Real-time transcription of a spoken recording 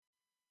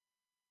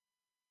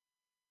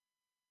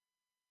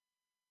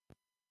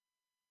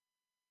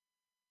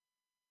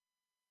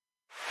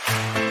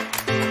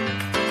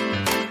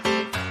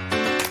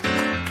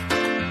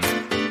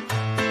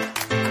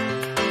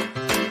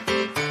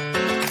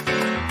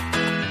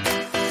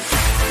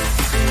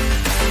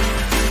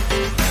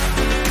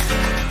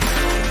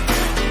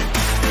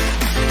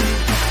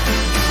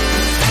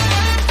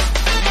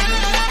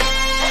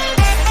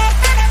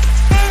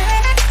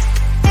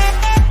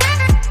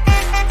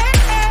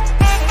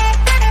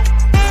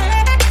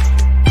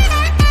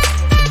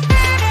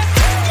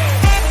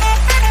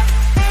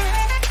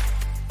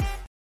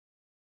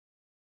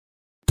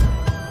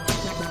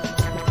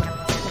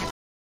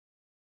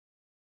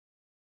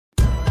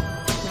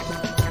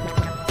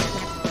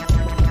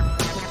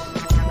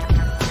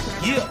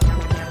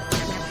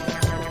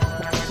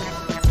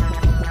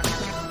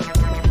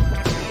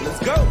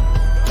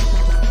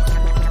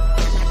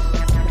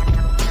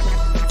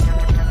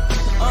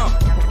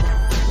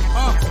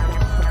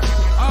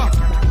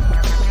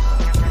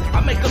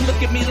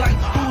at me like,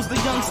 who's the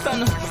young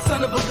stunner?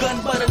 Son of a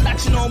gun butter,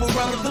 not your normal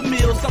run of the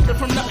mill. Something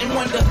from nothing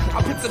wonder.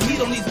 I put some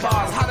meat on these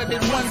bars, hotter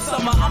than one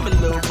summer. I'm a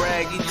little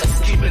braggy,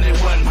 just keeping it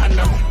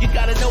 100. You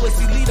gotta know it's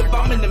elite if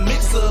I'm in the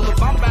mix of.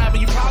 If I'm vibing,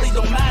 you probably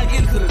don't mind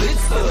getting to the lit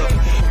stuff.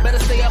 Better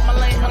stay out my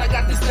lane when I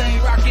got this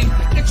thing rocking.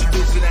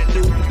 Introduce to that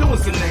dude, doing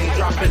some name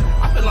dropping.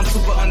 I feel I'm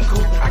super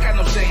uncool, I got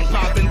no shame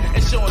popping.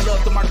 And showing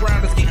love to my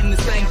grinders, getting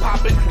this thing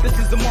popping. This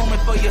is the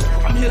moment for you,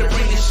 I'm here to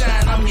bring you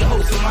shine. I'm your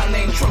host and my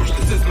name Troche,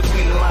 this is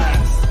Between the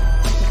Lines.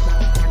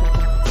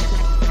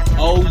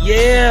 Oh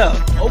yeah,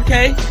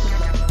 okay,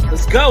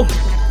 let's go.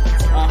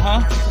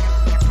 Yeah,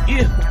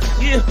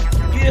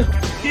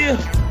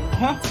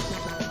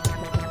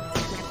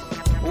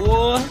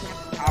 boy,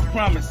 I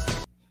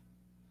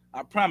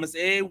promise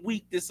every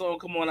week this song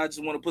come on, I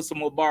just want to put some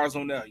more bars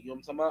on there. You know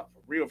what I'm talking about?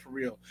 For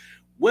real.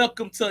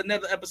 Welcome to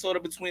another episode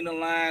of Between the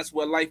Lines,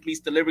 where life meets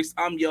the lyrics.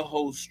 I'm your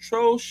host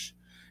Troche,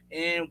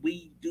 and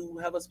we do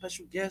have a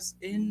special guest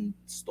in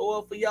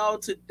store for y'all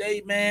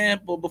today,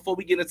 man. But before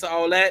we get into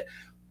all that,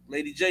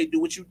 Lady J, do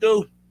what you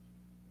do.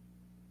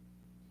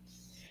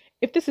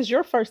 If this is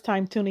your first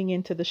time tuning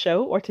into the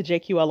show or to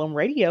JQLM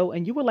Radio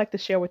and you would like to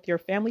share with your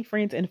family,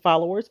 friends, and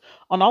followers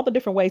on all the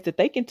different ways that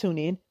they can tune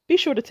in, be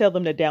sure to tell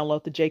them to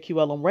download the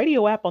JQLM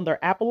Radio app on their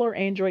Apple or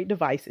Android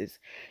devices.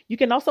 You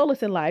can also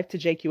listen live to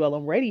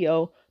JQLM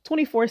Radio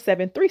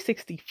 24/7,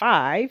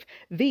 365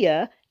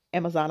 via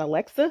Amazon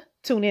Alexa,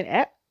 TuneIn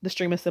app, the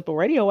Stream and Simple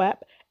Radio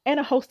app, and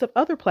a host of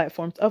other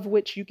platforms, of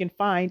which you can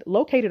find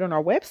located on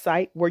our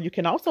website, where you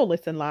can also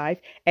listen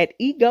live at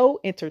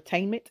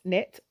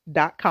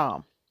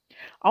egoentertainmentnet.com.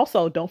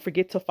 Also, don't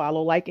forget to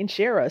follow, like, and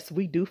share us.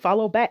 We do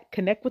follow back.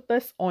 Connect with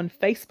us on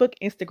Facebook,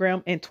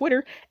 Instagram, and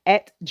Twitter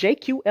at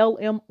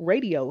JQLM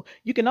Radio.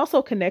 You can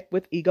also connect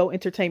with Ego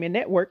Entertainment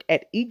Network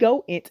at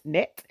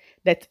EgoEntNet.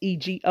 That's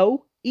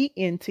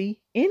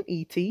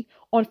EgoEntNet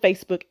on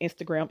Facebook,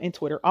 Instagram, and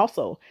Twitter.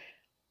 Also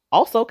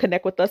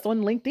connect with us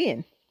on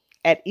LinkedIn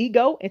at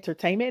Ego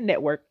Entertainment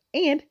Network.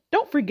 And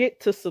don't forget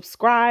to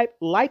subscribe,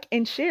 like,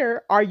 and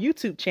share our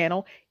YouTube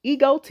channel,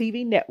 Ego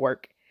TV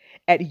Network,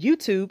 at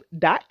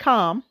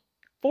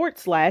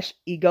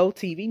youtube.com/Ego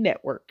TV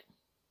Network.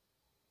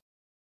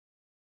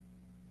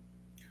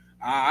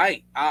 All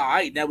right.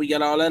 Now we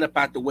got all that up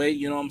out the way.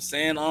 You know what I'm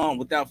saying?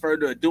 Without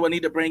further ado, I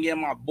need to bring in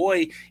my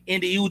boy,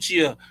 Indy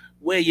Uchiha.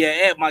 Where you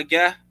at, my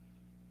guy?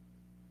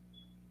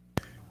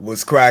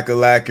 What's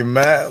crack-a-lackin',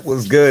 man?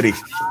 What's goody?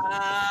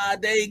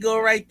 There you go,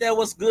 right there.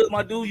 What's good,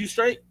 my dude? You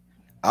straight?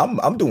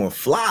 I'm doing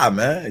fly,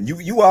 man.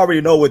 You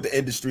already know what the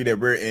industry that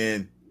we're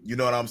in. You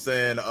know what I'm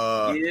saying?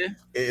 Yeah.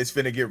 It's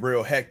finna get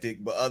real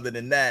hectic, but other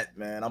than that,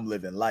 man, I'm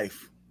living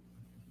life.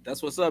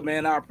 That's what's up,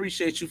 man. I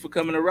appreciate you for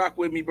coming to rock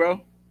with me,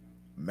 bro.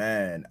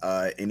 Man,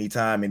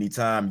 anytime.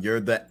 You're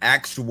the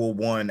actual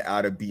one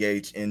out of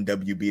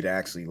BHNWB to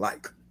actually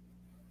like.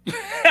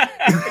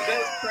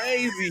 That's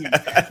crazy.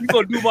 You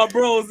gonna do my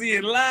bros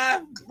in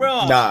live,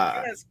 bro?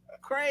 Nah, that's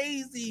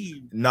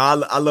crazy.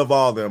 Nah, I love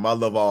all of them. I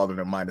love all of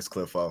them minus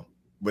Cliffo,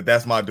 but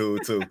that's my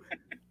dude too.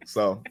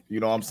 So,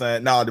 you know what I'm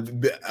saying? Now,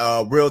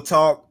 real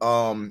talk,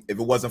 if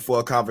it wasn't for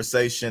a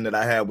conversation that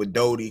I had with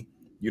Dodie,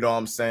 you know what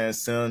I'm saying?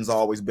 Sin's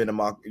always been in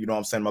my, you know what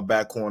I'm saying, my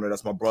back corner.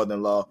 That's my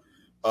brother-in-law.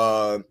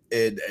 I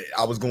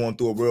was going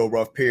through a real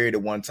rough period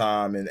at one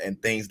time,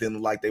 and things didn't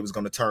look like they was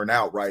going to turn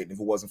out right. And if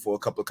it wasn't for a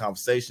couple of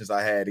conversations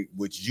I had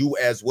with you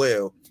as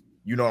well,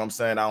 you know what I'm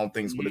saying? I don't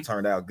think it would have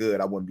turned out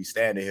good. I wouldn't be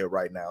standing here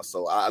right now.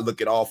 So I look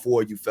at all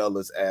four of you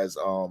fellas as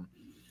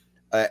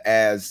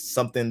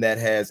something that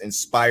has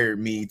inspired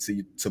me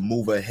to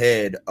move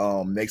ahead.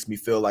 Makes me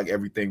feel like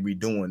everything we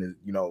doing is,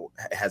 you know,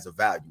 has a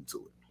value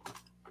to it.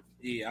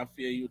 Yeah, I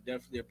feel you.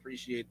 Definitely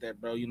appreciate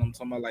that, bro. You know what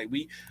I'm talking about?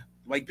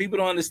 Like people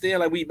don't understand,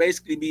 like we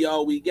basically be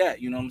all we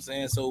got, you know what I'm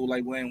saying? So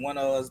like when one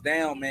of us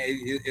down, man,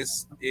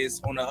 it's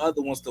on the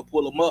other ones to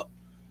pull them up.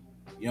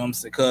 You know what I'm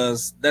saying?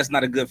 Because that's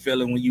not a good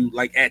feeling when you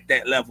like at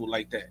that level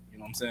like that. You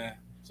know what I'm saying?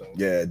 So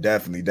yeah,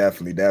 definitely,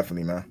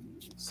 man.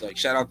 It's like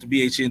shout out to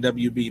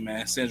BHNWB,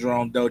 man.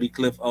 Syndrome, Dodie,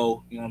 Cliff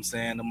O. You know what I'm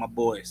saying? They're my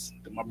boys.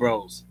 They're my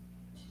bros.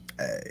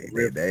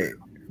 Hey,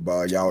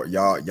 but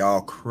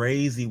y'all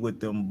crazy with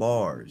them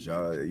bars,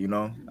 y'all. You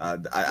know,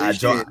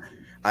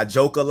 I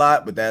joke a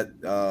lot, but that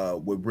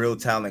with real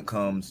talent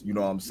comes, you know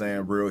what I'm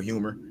saying, real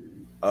humor.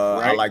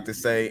 Right. I like to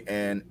say,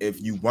 and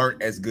if you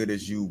weren't as good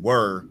as you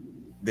were,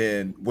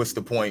 then what's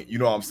the point? You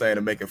know what I'm saying,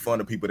 of making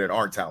fun of people that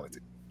aren't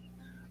talented.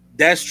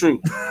 That's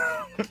true.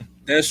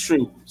 That's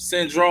true.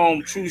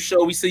 Syndrome, True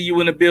Show. We see you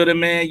in the building,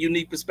 man.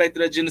 Unique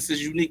perspective. That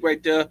Genesis unique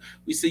right there.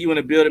 We see you in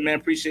the building, man.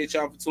 Appreciate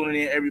y'all for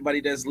tuning in.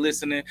 Everybody that's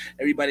listening,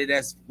 everybody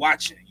that's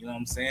watching. You know what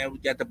I'm saying? We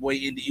got the boy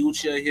Indy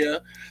Uchiha here.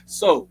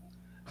 So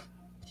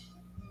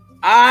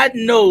I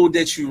know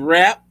that you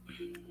rap.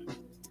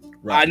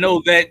 Right. I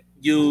know that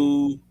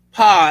you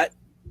pod.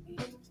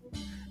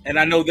 And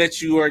I know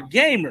that you are a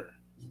gamer.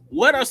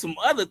 What are some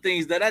other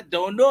things that I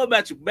don't know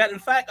about you? Matter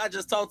of fact, I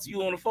just talked to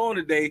you on the phone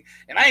today,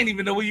 and I didn't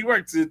even know where you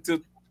worked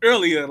to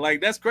earlier.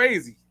 Like, that's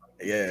crazy.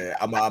 Yeah,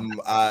 I've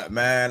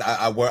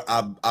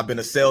been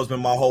a salesman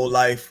my whole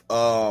life.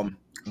 One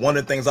of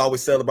the things I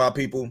always tell about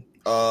people,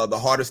 The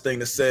hardest thing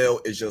to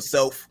sell is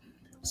yourself.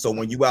 So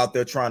when you out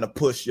there trying to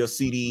push your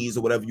CDs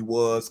or whatever you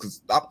was,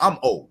 because I'm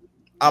old.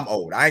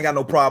 I ain't got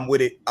no problem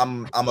with it.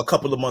 I'm a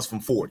couple of months from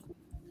 40.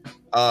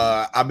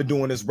 I've been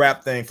doing this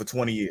rap thing for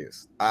 20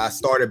 years. I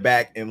started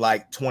back in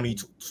like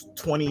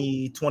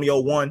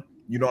 2001.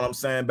 You know what I'm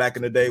saying? Back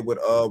in the day with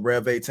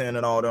Rev A10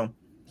 and all them.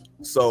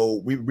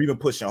 So we've been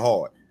pushing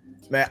hard.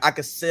 Man, I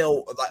could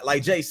sell,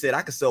 like Jay said,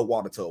 I could sell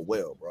water to a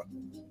well, bro.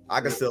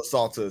 I can sell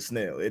salt to a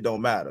snail. It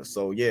don't matter.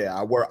 So yeah,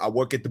 I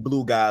work at the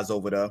blue guys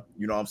over there.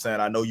 You know what I'm saying?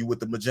 I know you with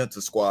the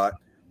magenta squad.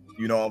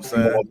 You know what I'm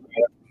saying?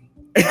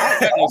 I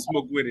don't got no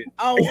smoke with it.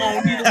 I don't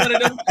own neither one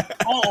of them.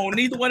 I own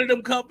neither one of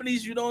them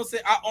companies. You know what I'm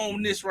saying? I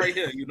own this right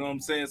here. You know what I'm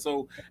saying?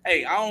 So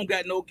hey, I don't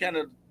got no kind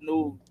of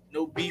no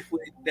beef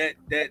with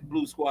that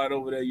blue squad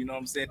over there. You know what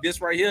I'm saying? This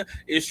right here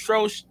is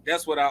Troche.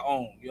 That's what I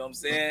own. You know what I'm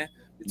saying?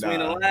 Between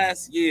the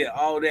lines, yeah,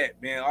 all that,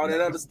 man. All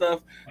that other stuff,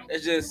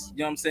 that's just, you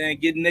know what I'm saying,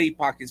 getting their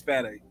pockets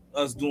fatter.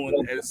 Us going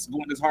as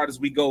hard as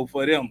we go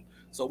for them.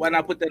 So why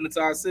not put that into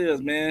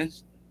ourselves, man?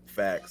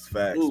 Facts.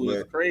 Ooh,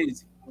 it's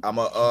crazy. I'm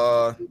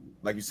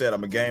like you said,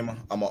 I'm a gamer.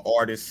 I'm an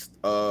artist.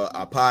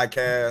 I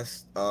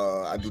podcast.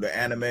 I do the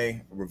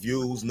anime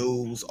reviews,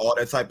 news, all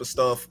that type of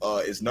stuff.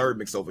 It's Nerd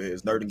Mix over here.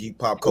 It's Nerd and Geek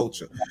Pop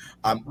Culture.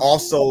 I'm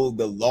also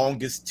the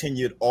longest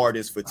tenured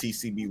artist for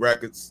TCB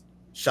Records.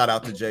 Shout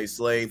out to Jay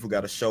Slave, who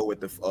got a show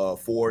at the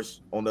Forge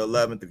on the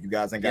 11th. If you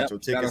guys ain't got your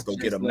tickets, go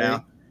get them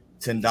now.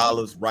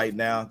 $10 right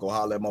now. Go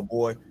holler at my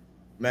boy.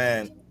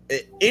 Man,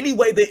 any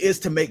way there is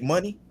to make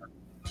money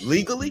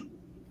legally,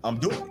 I'm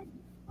doing it.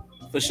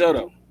 For sure,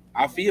 though.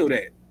 I feel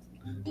that.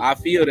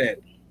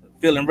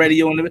 Feeling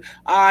ready on the.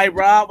 All right,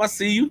 Rob, I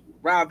see you.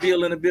 Rob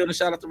Bill in the building.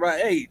 Shout out to Rob.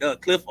 Hey,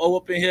 Cliff O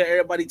up in here.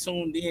 Everybody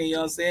tuned in. You know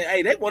what I'm saying?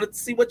 Hey, they wanted to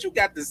see what you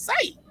got to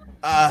say.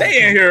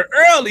 They in here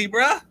early,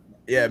 bro.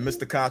 Yeah,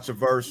 Mr.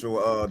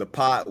 Controversial. The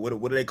pod. What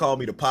do they call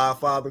me? The pod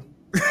father.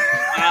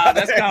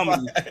 That's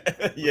comedy.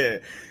 Yeah,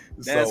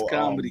 that's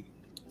comedy.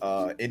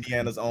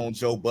 Indiana's own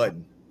Joe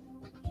Budden.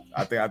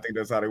 I think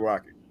that's how they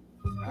rock it.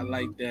 I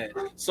like that.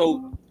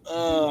 So,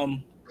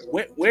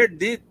 where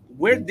did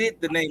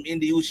the name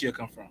Indy Uchiha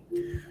come from?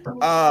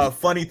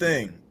 Funny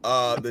thing.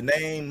 The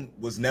name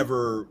was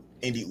never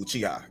Indy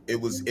Uchiha.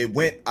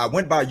 I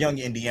went by Young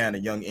Indiana,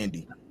 Young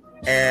Indy.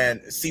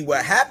 And see,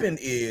 what happened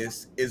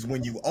is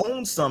when you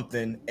own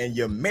something and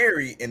you're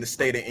married in the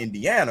state of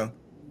Indiana,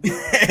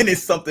 and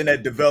it's something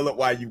that developed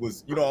while you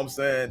was, you know what I'm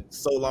saying,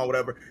 so long,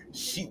 whatever.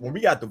 When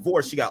we got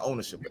divorced, she got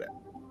ownership of that.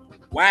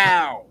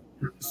 Wow.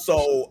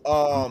 So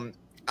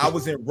I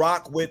was in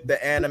rock with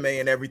the anime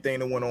and everything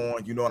that went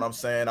on. You know what I'm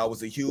saying? I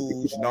was a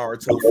huge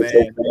Naruto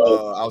fan.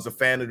 I was a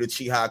fan of the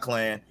Uchiha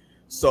clan.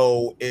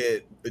 So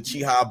the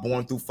Uchiha,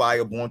 born through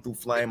fire, born through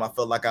flame. I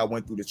felt like I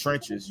went through the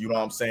trenches. You know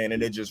what I'm saying?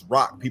 And it just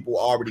rocked. People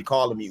already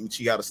calling me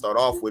Uchiha to start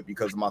off with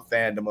because of my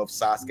fandom of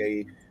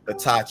Sasuke,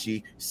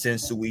 Itachi,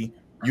 Sensui.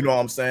 You know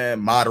what I'm saying?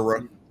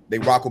 Madara. They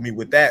rock with me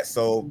with that.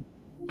 So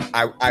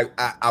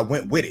I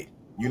went with it.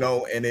 You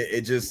know, and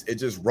it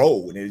just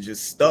rolled and it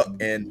just stuck.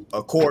 And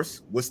of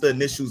course, what's the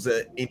initials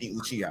of Indy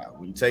Uchiha?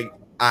 When you take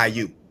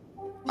IU,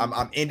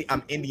 I'm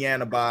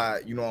Indiana by,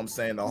 you know what I'm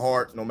saying, the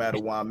heart, no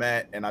matter where I'm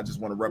at, and I just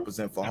want to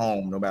represent for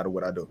home, no matter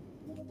what I do.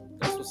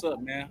 That's what's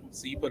up, man.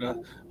 So you put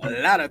a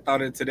lot of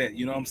thought into that.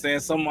 You know what I'm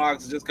saying? Some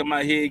marks just come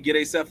out here and get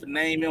themselves a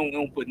name and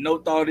don't put no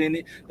thought in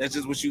it. That's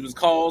just what you was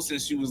called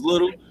since you was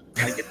little.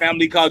 Like your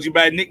family called you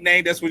by a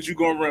nickname, that's what you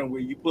gonna run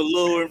with. You put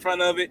Lil in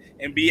front of it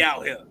and be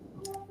out here.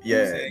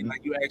 Yeah,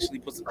 like you actually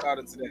put some thought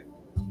into that.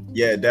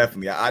 Yeah,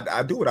 definitely.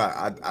 I do what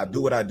I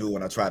do what I do,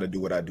 and I try to do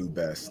what I do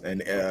best.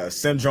 And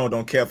Syndrome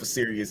don't care for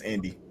serious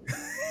indie.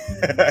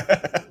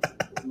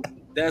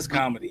 That's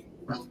comedy.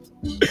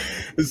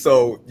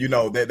 So you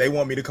know they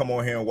want me to come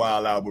on here and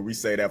wild out, but we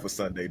say that for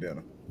Sunday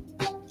dinner.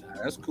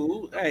 That's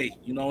cool. Hey,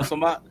 you know what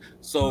I'm talking about?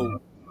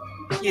 So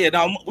yeah,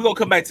 now we're gonna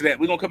come back to that.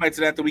 We're gonna come back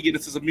to that after we get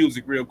into some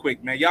music real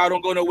quick, man. Y'all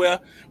don't go nowhere.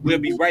 We'll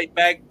be right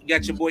back. You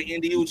got your boy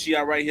Indy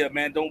Uchiha right here,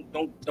 man. Don't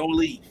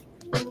leave.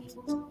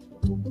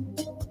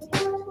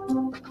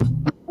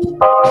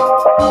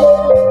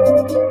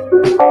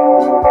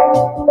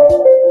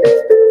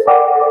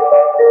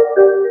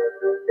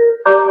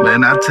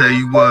 Man, I tell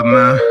you what,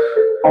 man.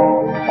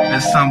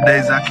 There's some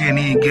days I can't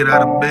even get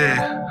out of bed.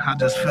 I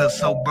just feel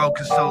so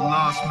broken, so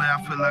lost, man.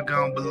 I feel like I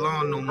don't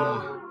belong no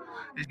more.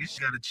 It's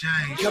gotta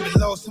change. I've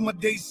been lost in my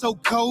days so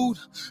cold.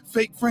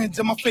 Fake friends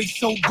in my face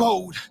so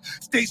bold.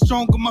 Stay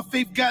strong when my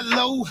faith got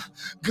low.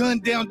 Gun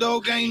down,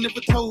 dog, I ain't never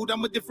told.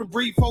 I'm a different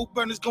breed. 4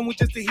 burners going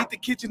just to heat the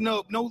kitchen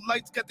up. No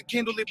lights, got the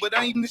candle lit, but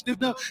I ain't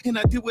lifted up. And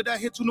I did what I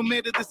had to, no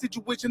matter the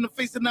situation I'm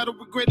facing. I don't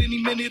regret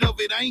any minute of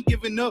it. I ain't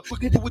giving up.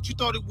 Forget what you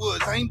thought it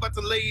was. I ain't about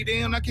to lay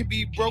down. I can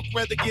be broke,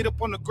 rather get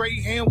up on the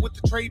gray hand with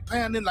the tray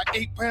pounding like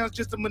 8 pounds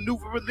just to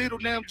maneuver a little.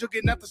 Now I'm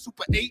jugging out the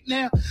Super 8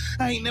 now.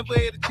 I ain't never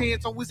had a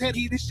chance. Always had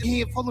heat this shit.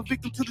 man. Falling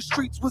victim to the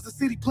streets was a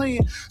city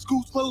plan.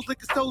 Schools closed,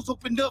 liquor stores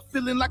opened up,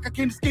 feeling like I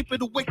can't escape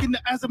it, awaken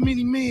the eyes of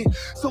many men.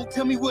 So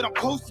tell me what I'm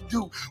supposed to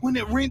do. When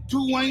that rent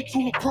due, I ain't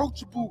too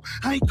approachable.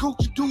 I ain't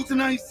coaching dudes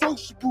and I ain't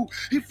sociable.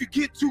 If you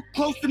get too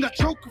close, then I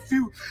choke a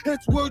few.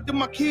 That's word to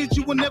my kids,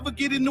 you will never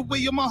get in the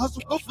way of my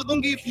hustle. Go for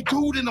longer if you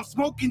do, then I'm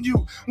smoking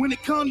you. When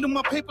it comes to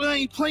my paper, I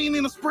ain't playing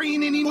and I'm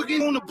spraying any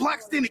nigga on the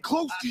block standing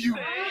close to you.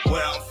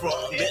 Where I'm from,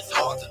 it's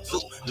hard to do.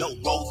 No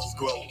roses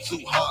grow,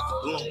 too hard to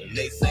bloom.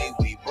 They say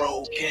we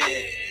broken.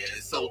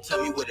 So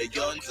tell me what a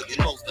young nigga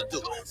supposed to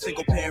do.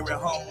 Single parent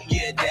home,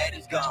 yeah,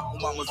 daddy's gone.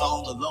 Mama's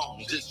all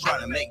alone, just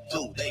trying to make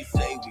do. They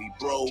say we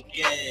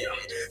broken.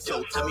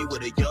 So tell me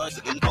what a young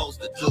nigga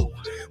supposed to do.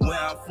 Where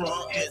I'm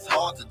from, it's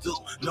hard to do.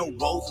 No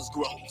roses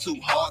grow, too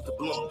hard to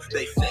bloom.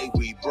 They say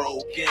we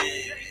broken.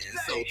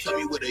 So tell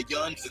me what a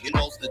young nigga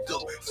supposed to do.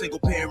 Single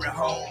parent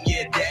home,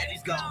 yeah,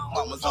 daddy's gone.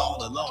 Mama's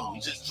all alone,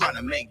 just trying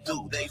to make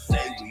do. They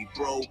say we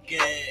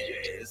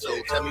broken.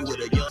 So tell me what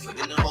a young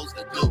nigga supposed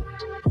to do.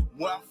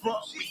 Where I'm from,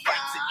 we fight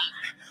to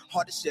eat.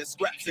 Hard to shed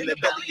scraps in the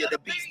belly of the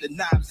beast. The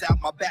knives out,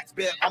 my back's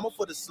bare armor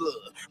for the slug.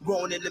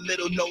 Growing in the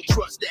middle, no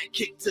trust. That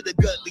kick to the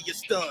gut, leave you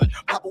stunned.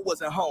 Papa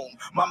wasn't home.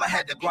 Mama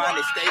had to grind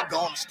and stay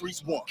gone. The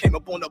streets warm. Came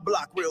up on the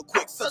block real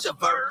quick. Such a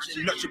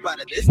virgin. Nurtured by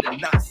the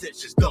distant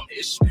nonsense. Just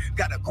dumbish.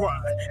 Gotta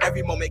grind.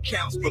 Every moment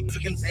counts. But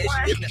chickens edge.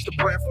 Snatch the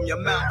breath from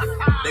your mouth.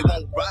 They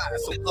won't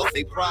rise. So close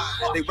they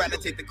pride. They rather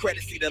take the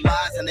credit. See the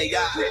lies in their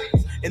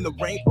eyes. In the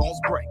rain, bones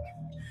break.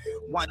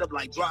 Wind up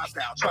like dry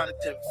style, trying to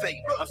tempt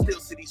fate. I'm still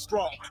city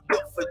strong,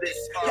 built for this.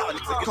 Y'all need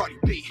to Cardi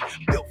B,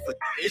 built for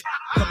this.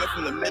 Coming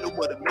from the middle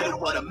of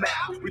the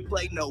map. We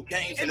play no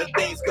games and the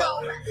things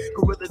go.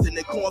 Gorillas in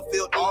the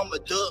cornfield,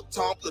 armored up,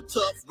 Tonka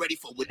tough, ready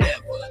for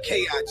whatever.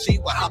 KIG,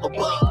 Wahaba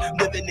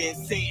Bug, living in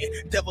sin.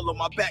 Devil on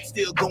my back,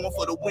 still going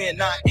for the win.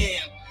 I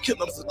am. Kill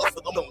them so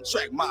I'm on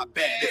track, my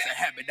bad. It's a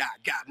habit I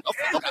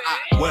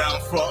got. Where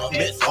I'm from,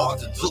 it's hard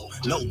to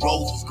do. No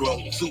roses grow,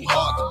 too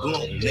hard to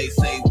bloom. They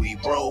say we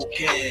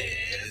broken.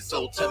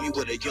 So tell me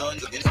what a young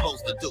nigga's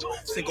supposed to do.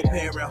 Single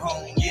parent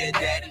home, yeah,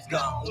 daddy's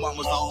gone.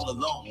 Mama's all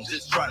alone,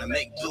 just trying to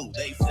make do.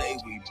 They say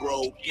we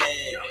broken.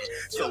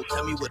 So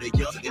tell me what a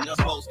young nigga's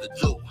supposed to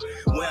do.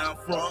 Where I'm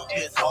from,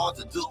 it's hard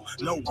to do.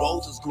 No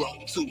roses grow,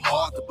 too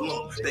hard to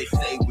bloom. They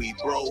say we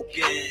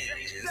broken.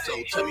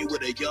 So tell me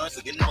what a young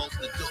nigga's supposed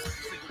to do.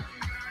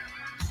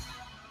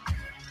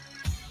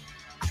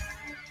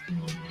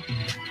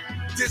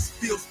 This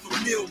feels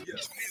familiar.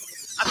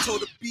 I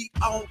told the beat,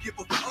 I don't give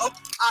a fuck.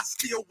 I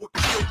still will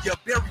kill ya.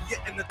 Bury you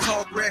in the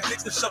tall grass.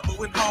 Mix the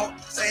shovel and hard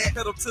sand.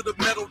 Pedal to the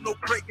metal, no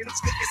breaking.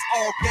 It's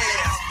all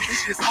gas.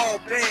 This is all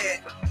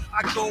bad.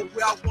 I go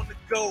where I want to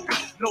go.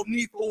 No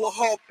need for a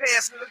hard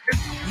pass.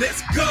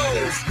 Let's go.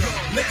 Let's go.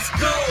 Let's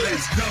go.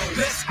 Let's go.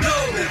 Let's go.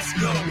 Let's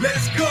go.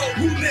 Let's go.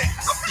 Who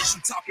next? I'm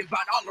fishing, talking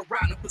about all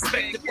around the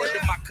perspective.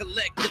 Under my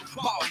collective,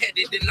 ball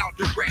headed in all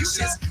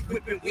directions.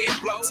 Whipping wind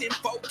blow,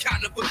 10-4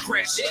 kind of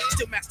aggression.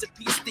 Still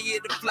masterpiece,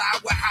 theater fly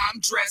with how I'm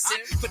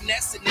dressing.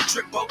 Finessing the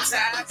drip bow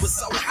ties, but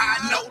so high,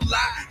 no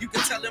lie. You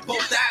can tell in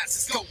both eyes,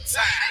 it's go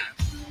time.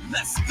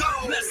 Let's go,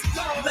 let's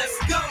go, let's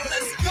go,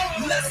 let's go,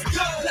 let's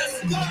go,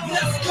 let's go,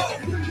 let's go.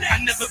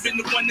 I never been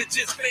the one that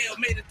just failed,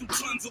 made it through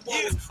tons of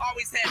woes.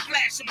 Always had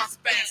flash in my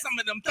span, some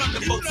of them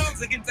thunderbolts.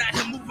 Niggas out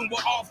here moving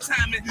with off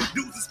timing.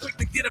 Dudes is quick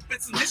to get up in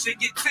some shit,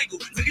 get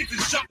tangled. So get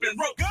this jumping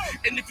rope.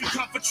 And if you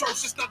come for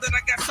Troche, just know that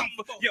I got something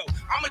for yo.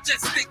 I'ma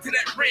just stick to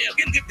that rail,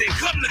 and if they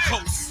come to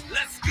coast.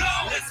 Let's go,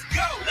 let's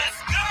go, let's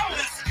go,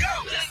 let's go,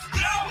 let's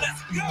go,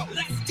 let's go,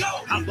 let's go.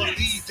 I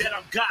believe that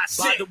I'm God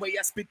sent. By the way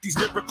I spit these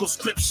lyrical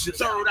scriptures.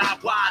 Third eye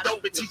wide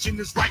open, teaching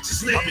this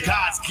righteousness. I'm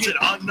God's gift.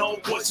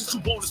 Unknown voices who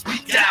want to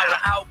speak out.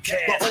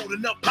 Outcast, but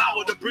holding up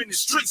power to bring the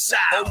streets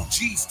out. OG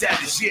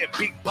status, yeah,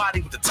 big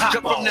body with the top.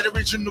 Come on, that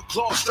original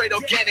claw, straight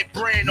organic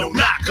brand, no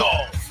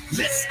knockoff.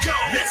 Let's go,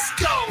 let's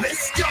go,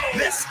 let's go,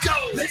 let's go,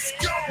 let's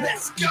go,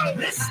 let's go,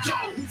 let's go.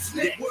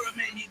 The world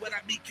made me what I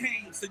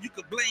became, so you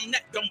could blame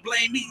that, don't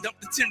blame me. Dump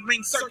the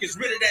 10-ring circus,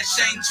 rid of that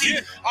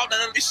Shang-Chi. All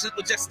that other shit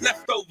was just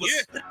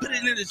leftovers. Put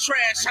it in the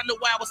trash, I know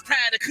I was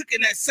tired of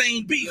cooking that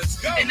same beef.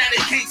 And now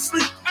they can't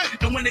sleep.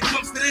 And when it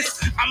comes to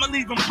this, I'ma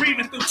leave them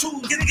breathing through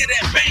tools. Get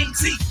that bang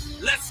teeth.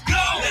 Let's go,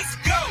 let's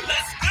go,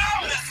 let's go,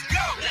 let's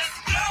go, let's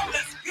go,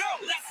 let's go,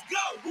 let's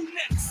go. Who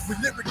next? We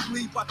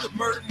lyrically about to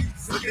murder these.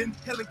 Again,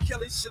 Helen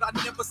Kelly shit, I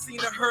never seen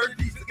or heard of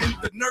these. Again,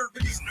 the nerve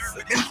of these.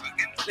 Again,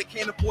 they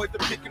can't avoid the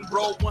pick and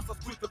roll. Once I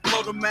switch the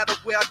flow, no matter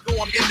where I go,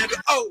 I'm in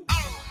the O.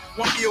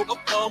 One ill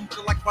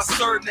like my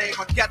surname.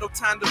 I got no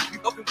time to be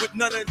up with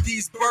none of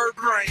these bird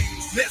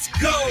brains. Let's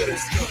go,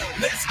 let's go,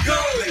 let's go,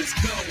 let's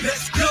go,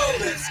 let's go,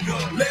 let's go,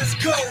 let's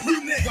go.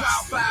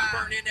 Wildfire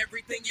burning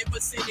everything in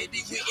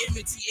vicinity. We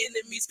enmity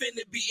enemies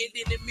finna be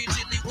ending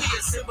immediately. We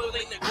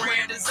assembling the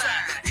grand design.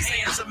 These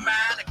hands are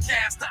mine, I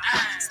cast the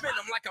iron. Spin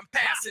them like I'm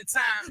passing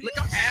time. Look,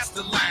 I'm past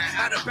the line,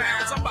 out of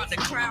bounds. I'm about to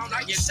crown.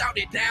 I get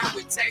shouted down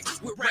with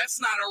Texas with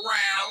reps not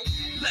around.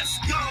 Let's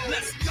go,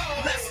 let's go,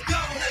 let's go,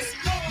 let's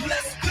go,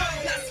 let's go,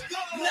 let's go,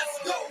 let's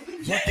go.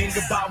 One thing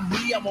Think about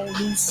me, I'm on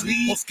loose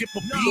sleep. Won't skip a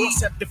beat,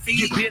 accept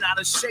defeat. Get bent out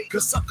of shape,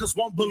 cause suckers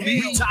won't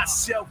believe. Top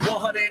shelf,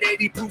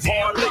 180 proof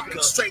hard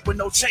liquor. Straight with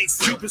no chase.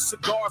 Cuban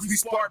cigars, we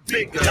spark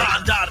bigger.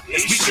 As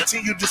we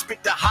continue to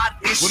spit the hot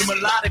ish with a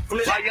melodic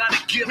flip.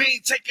 Bionic gift. We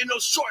ain't taking no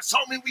shorts,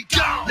 homie. We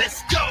go.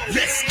 Let's go.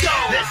 Let's go.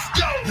 Let's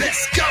go.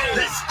 Let's go.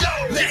 Let's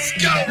go. Let's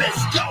go.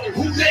 Let's go.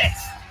 Who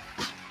next?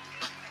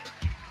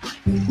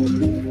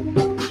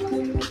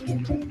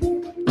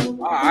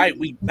 All right,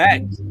 we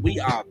back. We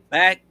are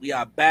back. We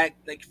are back.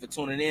 Thank you for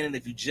tuning in. And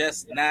if you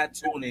just not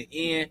tuning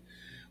in,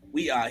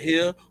 we are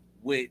here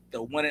with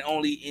the one and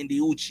only Indy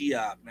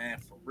Uchiha, man,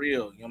 for real. You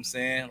know what I'm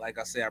saying? Like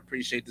I said, I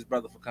appreciate this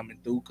brother for coming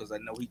through because I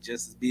know he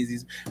just as busy.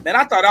 Man,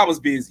 I thought I was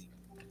busy.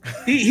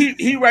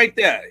 He right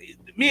there.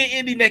 Me and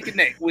Indy neck and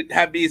neck with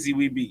how busy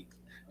we be.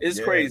 It's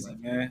crazy,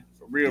 man.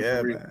 For real,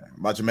 for real. Man.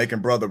 My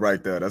Jamaican brother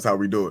right there. That's how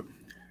we do it.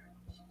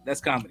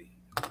 That's comedy.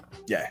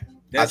 Yeah.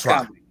 That's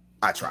comedy.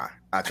 I try.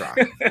 I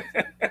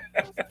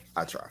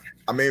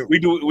mean, we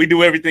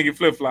do everything in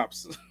flip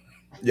flops.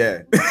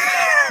 Yeah.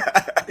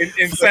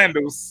 in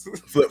sandals.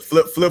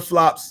 Flip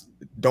flops.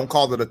 Don't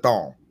call it a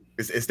thong.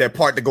 It's that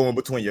part that go in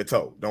between your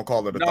toe. Don't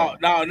call it a thong.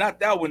 No, not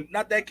that one.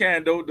 Not that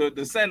kind though.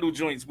 The sandal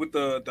joints with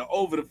the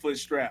over the foot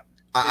strap.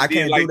 I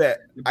can't do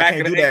that.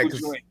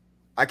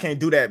 I can't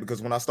do that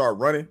because when I start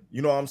running,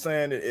 you know what I'm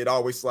saying? It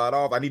always slide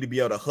off. I need to be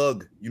able to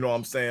hug, you know what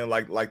I'm saying?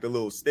 Like the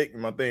little stick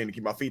in my thing to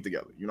keep my feet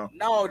together, you know?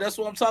 No, that's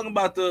what I'm talking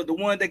about. The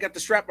one that got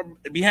the strap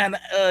behind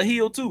the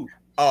heel too.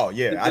 Oh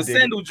yeah, the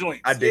sandal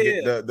joints. I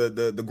dig it.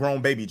 The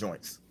grown baby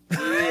joints.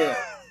 Yeah,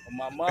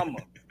 my mama.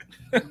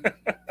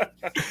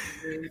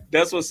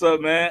 That's what's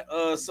up, man.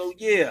 So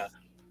yeah,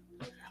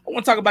 I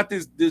want to talk about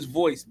this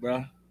voice,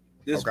 bro.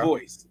 This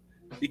voice,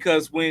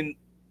 because when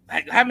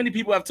how many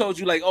people have told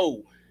you like,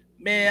 oh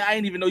man, I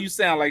didn't even know you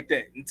sound like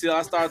that until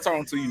I started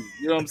talking to you.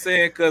 You know what I'm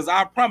saying? Because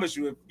I promise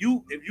you, if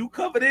you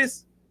cover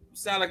this, you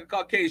sound like a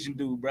Caucasian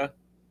dude, bro.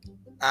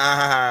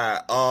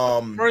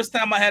 First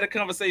time I had a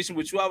conversation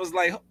with you, I was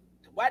like,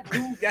 why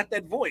dude got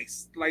that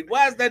voice? Like,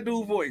 why is that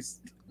dude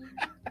voice?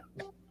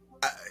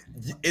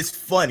 It's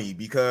funny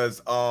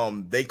because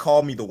they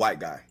call me the white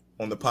guy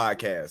on the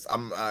podcast.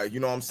 I'm you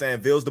know what I'm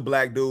saying? Ville's the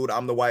black dude,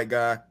 I'm the white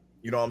guy.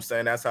 You know what I'm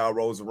saying? That's how it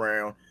rolls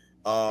around.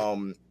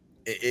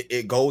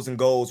 It goes and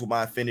goes with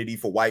my affinity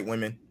for white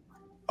women.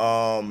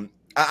 I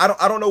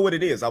don't know what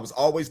it is. I was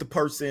always the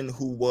person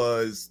who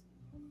was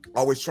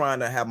always trying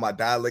to have my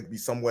dialect be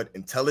somewhat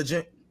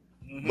intelligent,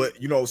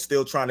 but you know,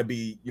 still trying to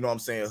be, you know what I'm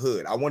saying,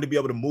 hood. I wanted to be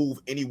able to move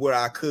anywhere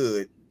I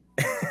could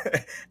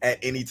at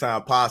any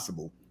time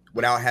possible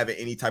without having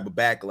any type of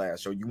backlash.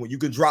 So you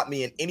can drop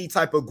me in any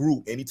type of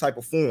group, any type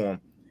of form,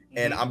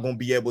 and I'm gonna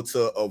be able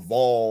to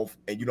evolve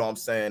and, you know what I'm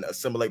saying,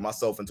 assimilate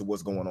myself into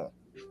what's going on.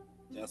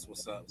 That's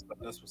what's up.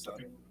 That's what's up.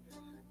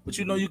 But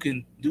you know you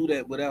can do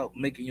that without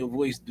making your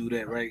voice do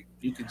that, right?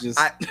 You can just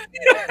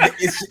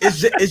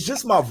it's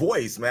just my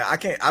voice, man.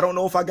 I don't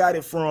know if I got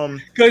it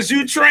from because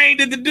you trained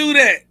it to do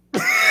that.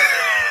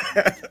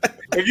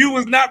 If you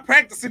was not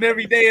practicing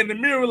every day in the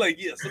mirror,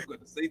 like, yes, I'm gonna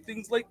say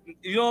things like,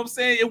 you know what I'm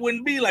saying? It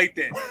wouldn't be like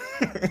that.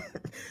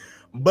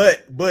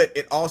 But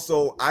it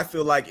also, I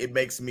feel like it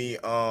makes me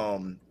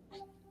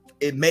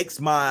it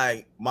makes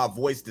my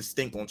voice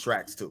distinct on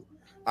tracks too.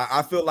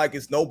 I feel like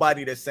it's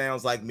nobody that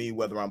sounds like me,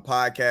 whether I'm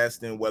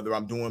podcasting, whether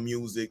I'm doing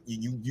music.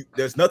 You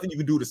there's nothing you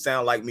can do to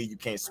sound like me. You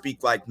can't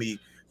speak like me.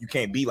 You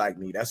can't be like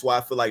me. That's why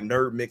I feel like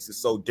Nerd Mix is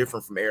so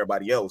different from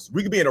everybody else.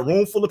 We could be in a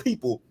room full of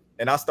people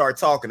and I start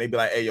talking, they be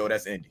like, hey, yo,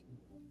 that's Indy.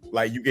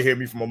 Like, you can hear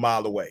me from a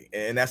mile away.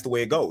 And that's the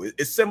way it goes.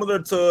 It's similar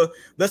to,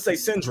 let's say,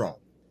 Syndrome.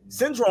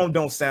 Syndrome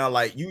don't sound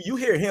like, you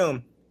hear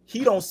him,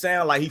 he don't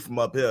sound like he from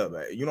up here,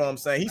 man. You know what I'm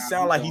saying? He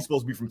sound like he's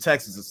supposed to be from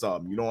Texas or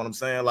something. You know what I'm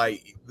saying?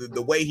 Like,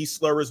 the way he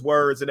slur his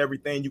words and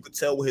everything, you could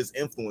tell where his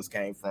influence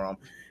came from.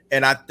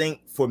 And I think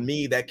for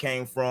me, that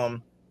came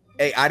from,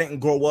 hey, I didn't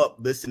grow up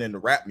listening to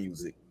rap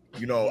music.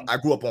 You know, I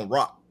grew up on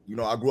rock. You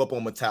know, I grew up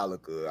on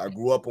Metallica. I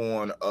grew up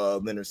on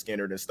Leonard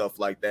Skinner and stuff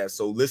like that.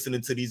 So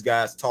listening to these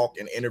guys talk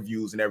in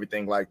interviews and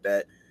everything like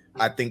that,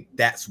 I think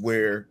that's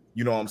where,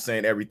 you know what I'm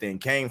saying, everything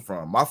came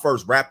from. My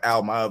first rap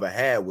album I ever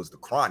had was The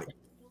Chronic.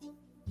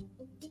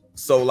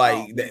 So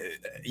like,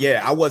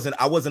 yeah, I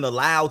wasn't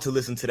allowed to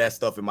listen to that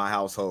stuff in my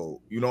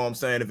household. You know what I'm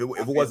saying? If it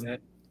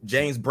wasn't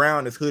James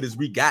Brown, as hood as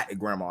we got at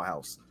grandma's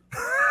house.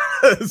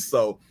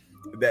 So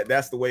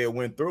that's the way it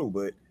went through.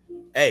 But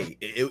hey,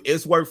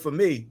 it's worked for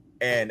me.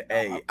 And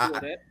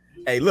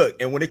hey,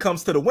 look, and when it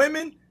comes to the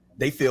women,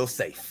 they feel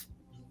safe.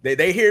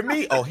 They hear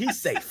me. Oh,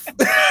 he's safe.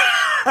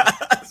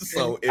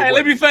 So hey,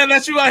 let me find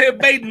out you out here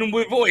baiting them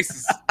with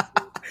voices.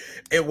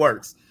 It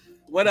works.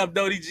 What up,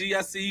 Dodie G?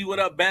 I see you. What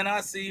up, Ben?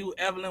 I see you.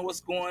 Evelyn, what's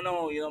going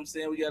on? You know what I'm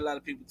saying? We got a lot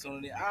of people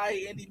tuning in. All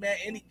right, Indy, man.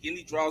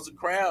 Indy draws a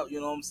crowd. You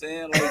know what I'm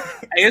saying? Like,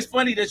 hey, it's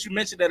funny that you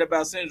mentioned that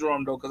about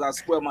Syndrome, though, because I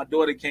swear my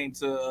daughter came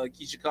to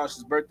Keisha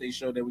Kosh's birthday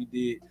show that we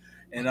did.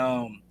 And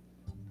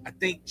I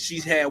think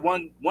she's had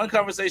one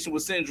conversation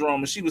with Syndrome,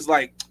 and she was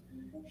like,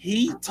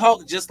 he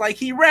talked just like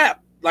he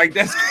rap. Like,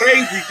 that's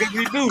crazy because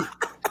we do.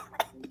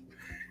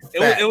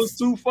 It was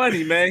too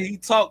funny, man. He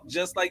talked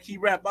just like he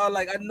rap. I was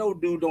like, I know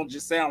dude don't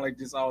just sound like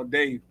this all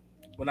day.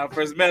 When I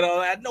first met him,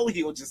 I know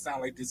he'll just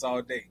sound like this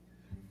all day.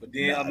 But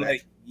then I'm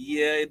like,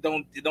 yeah, it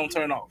don't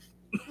turn off.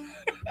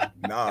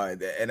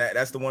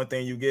 That's the one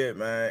thing you get,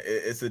 man.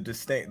 It's a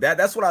distinct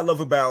that's what I love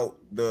about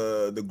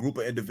the group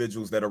of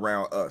individuals that are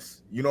around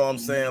us. You know what I'm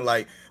saying?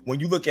 Like when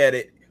you look at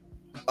it,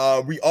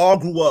 we all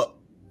grew up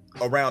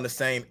around the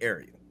same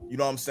area. You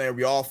know what I'm saying?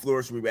 We all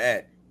flourished where we were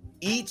at.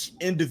 Each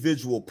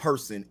individual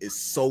person is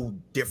so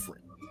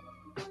different.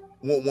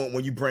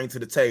 When you bring to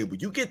the table,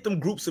 you get them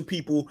groups of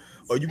people,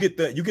 or you get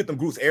them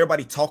groups,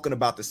 everybody talking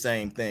about the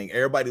same thing,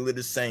 everybody live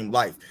the same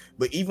life.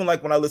 But even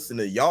like when I listen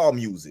to y'all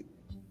music,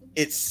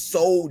 it's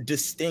so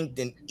distinct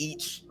in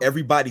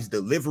everybody's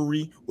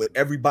delivery, what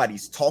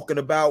everybody's talking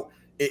about.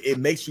 It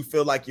makes you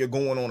feel like you're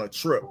going on a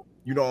trip.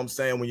 You know what I'm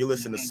saying? When you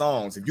listen to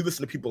songs, if you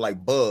listen to people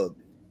like Bug,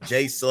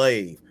 Jay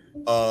Slave,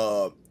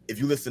 if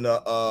you listen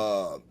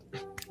to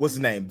what's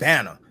his name,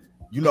 Vanna,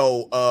 you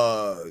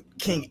know,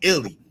 King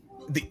Illy,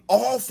 they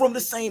all from the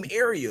same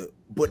area,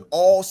 but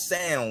all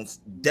sounds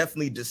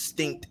definitely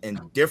distinct and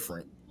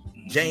different.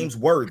 James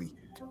Worthy,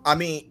 I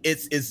mean,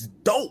 it's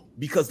dope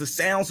because the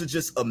sounds are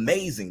just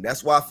amazing.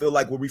 That's why I feel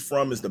like where we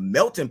from is the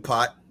melting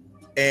pot,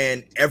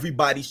 and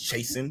everybody's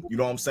chasing, you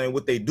know what I'm saying,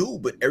 what they do,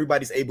 but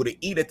everybody's able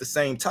to eat at the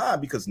same time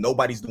because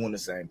nobody's doing the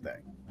same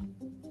thing.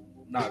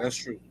 No, that's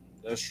true.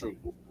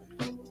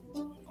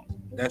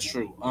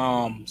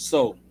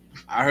 So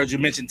I heard you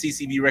mention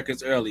TCB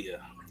Records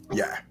earlier.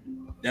 Yeah.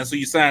 That's who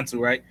you signed to,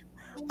 right?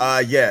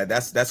 Yeah,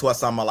 that's who I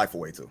signed my life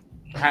away to.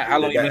 How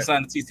long you been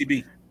signed to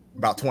TCB?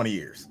 About 20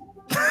 years.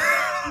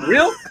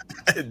 Real?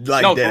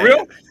 Like no, dead. For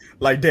real?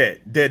 Like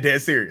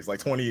dead serious, like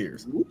 20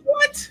 years.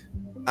 What?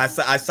 I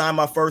signed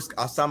my first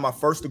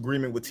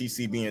agreement with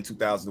TCB in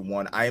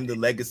 2001. I am the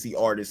legacy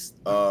artist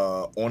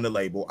on the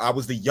label. I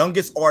was the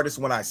youngest artist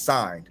when I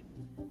signed,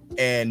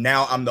 and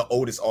now I'm the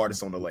oldest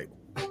artist on the label.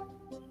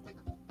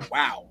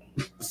 Wow.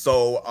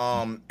 So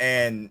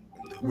and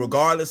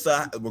regardless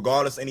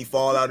any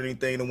fallout or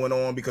anything that went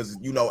on, because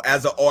you know,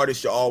 as an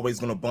artist, you're always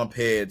gonna bump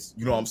heads,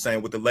 you know what I'm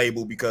saying, with the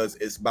label, because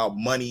it's about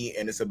money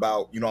and it's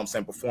about, you know what I'm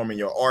saying, performing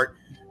your art.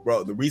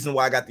 Bro, the reason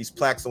why I got these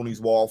plaques on these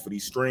walls for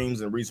these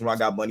streams, and the reason why I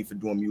got money for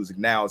doing music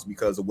now is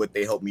because of what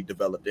they helped me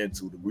develop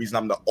into. The reason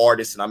I'm the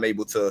artist and I'm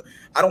able to,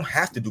 I don't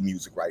have to do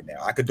music right now.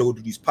 I could do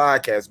these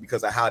podcasts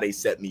because of how they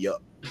set me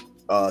up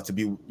to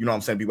be, you know what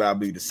I'm saying, be what I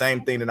be. The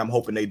same thing that I'm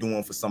hoping they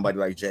doing for somebody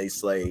like Jay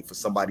Slave, for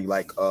somebody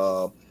like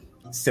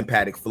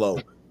Sympathetic Flow.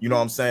 You know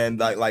what I'm saying?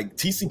 Like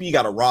TCB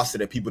got a roster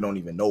that people don't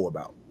even know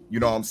about. You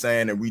know what I'm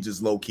saying? And we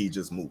just low key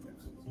just moving.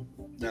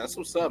 That's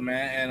what's up,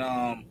 man.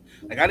 And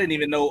like I didn't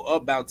even know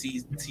about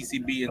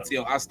TCB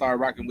until I started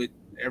rocking with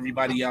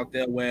everybody out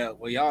there where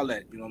y'all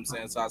at. You know what I'm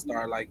saying? So I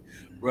started like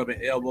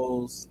rubbing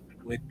elbows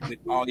with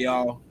all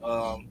y'all.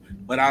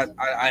 But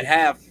I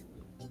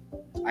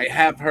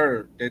have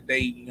heard that they,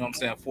 you know what I'm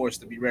saying,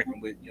 forced to be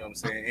reckoned with, you know what I'm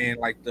saying, and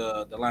like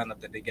the lineup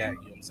that they got, you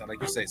know what I'm saying,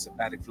 like you say,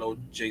 Sympathetic Flow,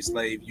 Jay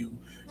Slave, you know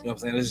what I'm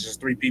saying, this is just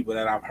 3 people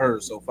that I've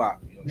heard so far,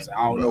 you know what I'm saying.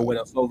 I don't know what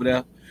else over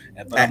there,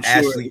 but I'm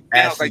sure it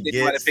sounds like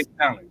they might have picked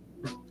talent.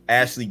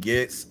 Ashley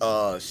Getz,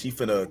 she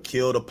finna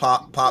kill the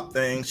pop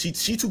thing. She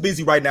too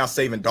busy right now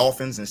saving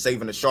dolphins and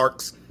saving the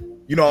sharks.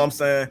 You know what I'm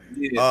saying?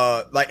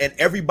 Yeah. And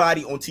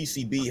everybody on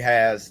TCB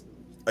has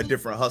a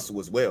different hustle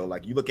as well.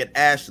 Like you look at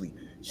Ashley,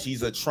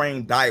 she's a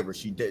trained diver.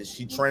 She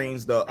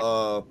trains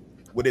the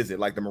what is it,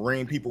 like the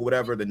Marine people,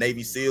 whatever, the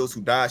Navy SEALs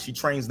who die. She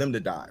trains them to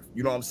dive.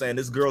 You know what I'm saying?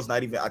 This girl's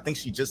not even, I think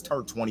she just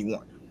turned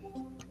 21.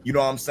 You know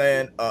what I'm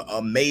saying?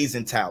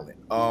 Amazing talent.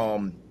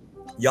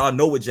 Y'all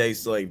know what Jay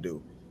Slave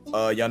do.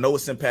 Y'all know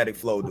what Sympathetic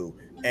Flow do,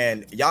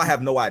 and y'all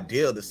have no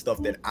idea the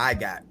stuff that I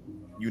got,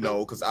 you know,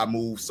 because I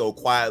move so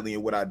quietly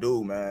in what I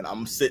do, man.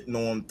 I'm sitting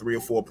on 3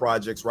 or 4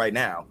 projects right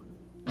now,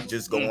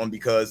 just going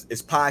because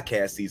it's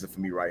podcast season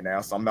for me right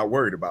now, so I'm not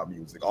worried about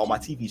music. All my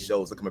TV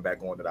shows are coming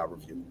back on that I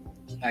review.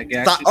 I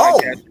got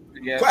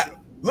you. Crap.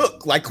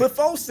 Look, like Cliff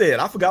O said,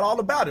 I forgot all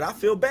about it. I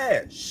feel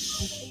bad.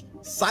 Shh.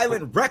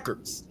 Silent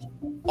Records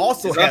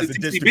also has a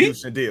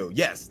distribution deal.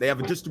 Yes, they have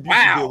a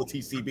distribution deal with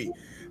TCB.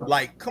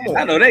 Like, come on.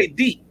 I know they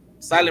deep.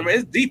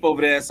 It's deep over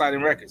there at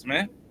Silent Records,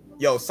 man.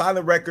 Yo,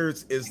 Silent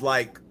Records is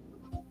like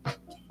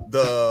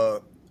I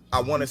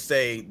want to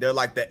say they're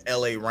like the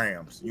LA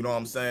Rams. You know what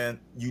I'm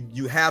saying?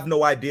 You have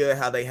no idea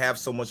how they have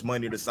so much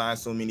money to sign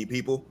so many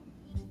people,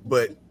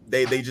 but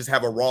they just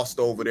have a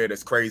roster over there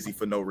that's crazy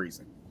for no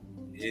reason.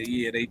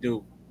 Yeah, they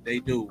do.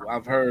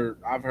 I've heard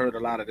a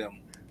lot of them.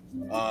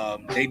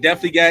 They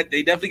definitely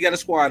got a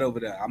squad over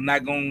there. I'm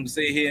not gonna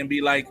sit here and be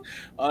like,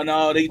 oh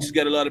no, they just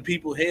got a lot of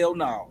people. Hell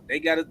no, they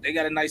got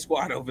a nice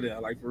squad over there,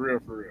 like for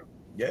real.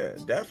 Yeah,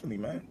 definitely,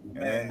 man.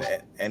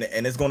 And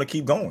it's gonna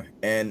keep going.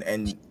 And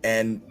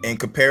in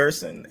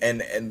comparison,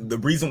 and the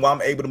reason why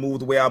I'm able to move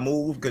the way I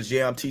move, because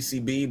I'm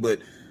TCB, but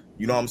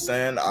you know what I'm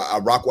saying, I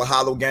rock with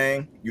Hollow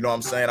Gang. You know what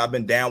I'm saying, I've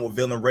been down with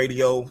Villain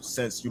Radio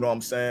since, you know what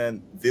I'm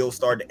saying, Vil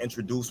started to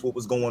introduce what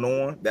was going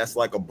on. That's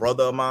like a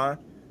brother of mine.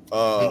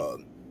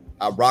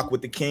 I rock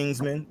with the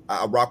Kingsmen.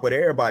 I rock with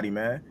everybody,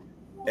 man.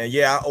 And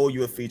yeah, I owe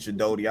you a feature,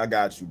 Dodie. I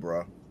got you,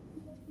 bro.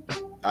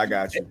 I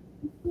got you.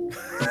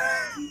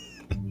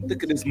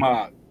 Look at this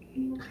mob.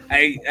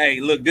 Hey,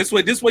 look, this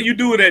way you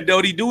do it at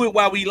Dodie. Do it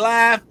while we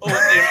live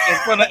in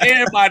front of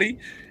everybody.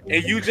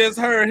 And you just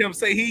heard him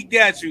say he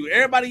got you.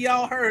 Everybody,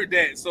 y'all heard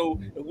that. So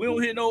if we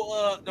don't hear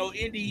no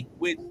Indy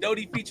with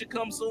Dodie feature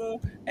come soon,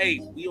 hey,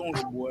 we on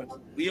you, boy.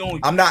 We on you.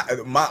 I'm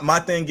not. My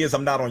thing is,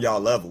 I'm not on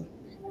y'all level.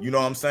 You know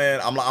what I'm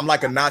saying? I'm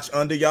like a notch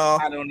under y'all.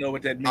 I don't know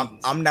what that means.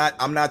 I'm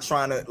not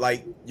trying to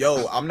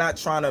I'm not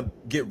trying to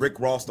get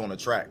Rick Ross on the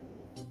track.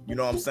 You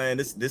know what I'm saying?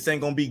 This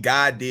ain't gonna be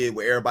God did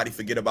where everybody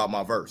forget about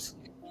my verse.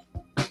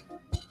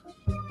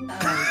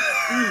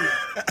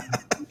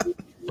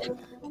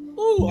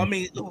 Ooh, I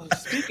mean,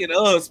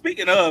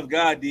 speaking of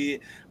God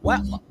did,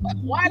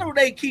 why do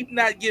they keep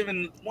not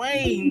giving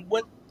Wayne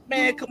what?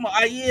 Man, come on.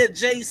 Yeah,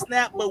 Jay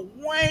snapped, but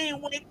Wayne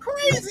went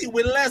crazy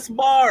with less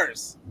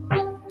bars.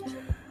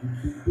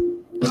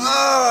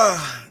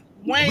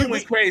 Wayne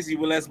went crazy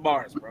with less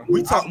bars, bro.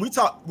 We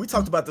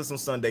talked about this on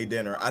Sunday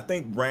dinner. I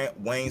think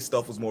Wayne's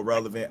stuff was more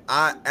relevant.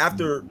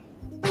 After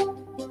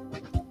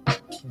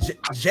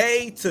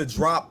Jay to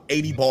drop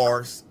 80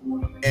 bars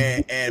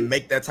and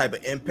make that type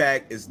of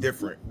impact is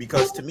different,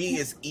 because to me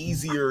it's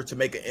easier to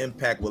make an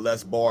impact with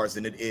less bars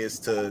than it is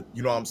to,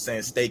 you know what I'm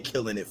saying, stay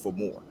killing it for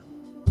more.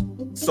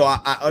 So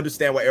I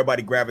understand why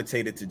everybody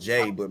gravitated to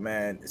Jay, but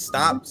man,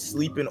 stop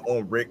sleeping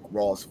on Rick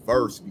Ross'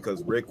 verse,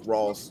 because Rick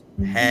Ross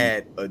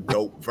had a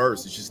dope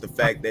verse. It's just the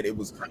fact that it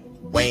was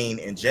Wayne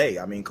and Jay.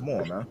 I mean, come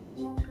on, man.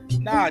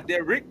 Nah,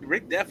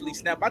 Rick definitely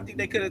snapped. I think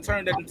they could have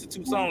turned that into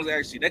two songs,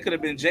 actually. That could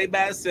have been Jay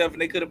by itself,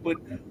 and they could have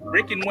put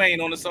Rick and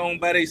Wayne on the song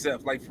by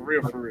themselves, like for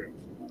real.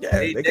 Yeah,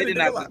 they did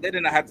not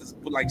have to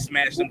put, like,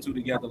 smash them two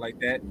together like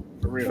that,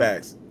 for real.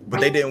 Facts.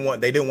 But they didn't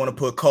want to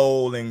put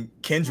Cole and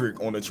Kendrick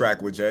on the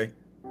track with Jay.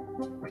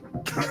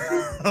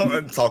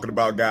 I'm talking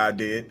about God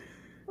did.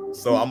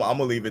 So I'm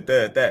gonna leave it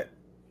there at that.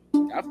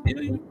 I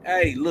feel you.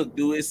 Hey, look,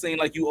 dude, it seems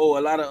like you owe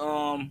a lot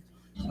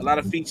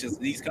of features.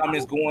 These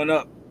comments going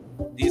up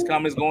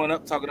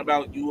talking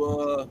about you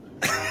what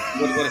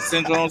a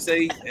syndrome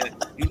say.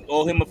 You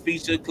owe him a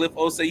feature. Cliff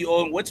O say you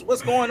owe him. What's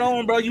going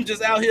on, bro? You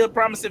just out here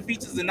promising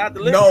features and not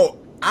delivering?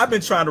 No, I've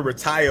been trying to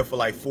retire for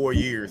like 4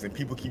 years, and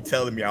people keep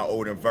telling me I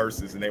owe them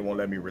verses and they won't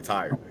let me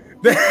retire.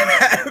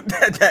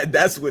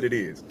 That's what it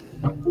is.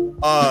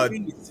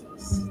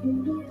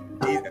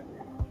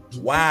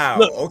 Wow.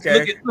 Look,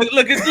 okay.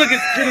 Look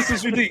at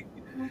Genesis Unique.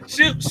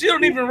 She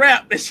don't even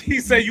rap, and she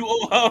say you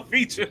owe her a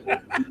feature.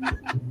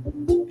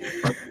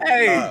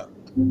 Hey,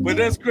 but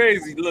that's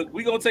crazy. Look,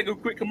 we gonna take a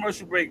quick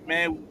commercial break,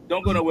 man.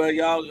 Don't go nowhere,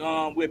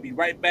 y'all. We'll be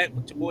right back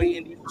with your boy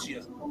Indy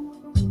Uchiha.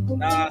 Know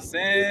what I'm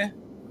saying?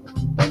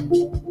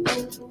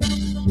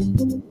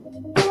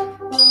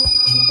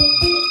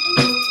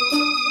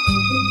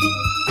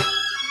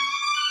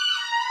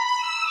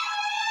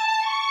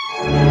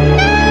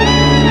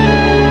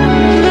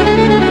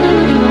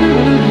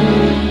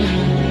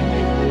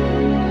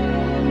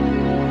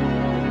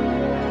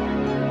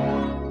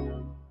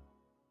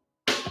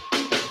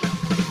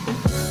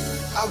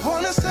 I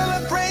wanna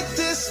celebrate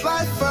this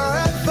life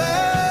forever.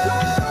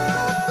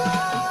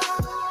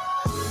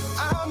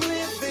 I'm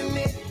living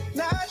it,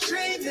 not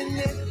dreaming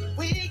it.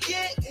 We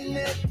getting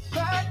it,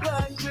 like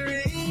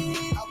luxury.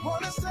 I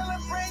wanna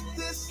celebrate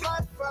this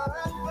life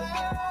forever.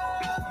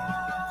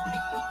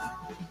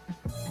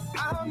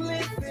 I'm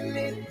living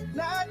it,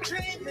 not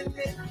dreaming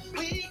it.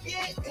 We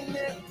getting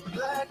it,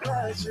 like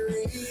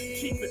luxury.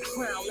 Keep the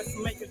crown, let's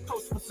make it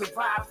toast for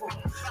survival.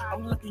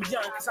 I'm looking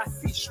young cause I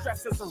see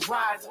stress as a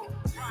rival.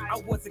 I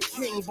was a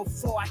king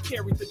before I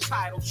carried the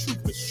title.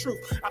 Truth is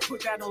truth, I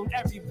put that on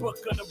every book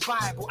of the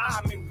Bible.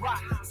 I'm in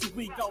rock, so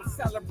we gon'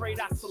 celebrate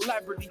our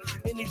celebrity.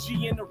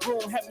 Energy in the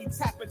room, help me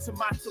tap into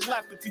my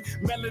telepathy.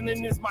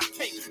 Melanin is my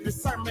cake,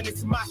 discernment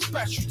is my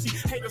specialty.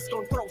 Haters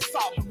gon' throw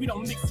salt, but we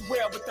don't mix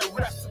well with the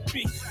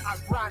recipe.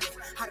 Ironic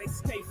how they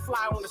stay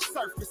fly on the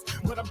surface,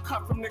 but I'm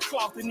cut from the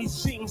cloth in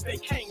these jeans they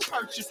can't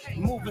purchase.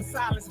 Moving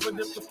silence, but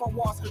if the four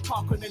walls could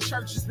talk in the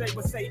churches, they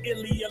would say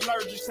illy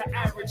allergic to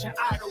average and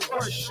idol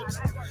worship.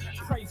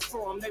 Pray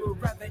for them, they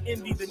would rather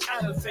envy than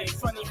elevate.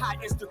 Funny how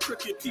it's the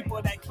crooked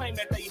people that claim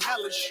that they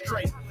hella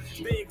straight.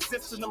 They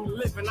exist and I'm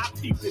living, I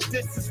peep the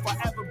distance,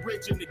 forever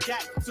bridging the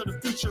gap so the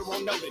future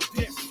won't know the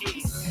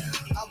difference.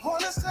 I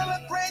wanna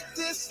celebrate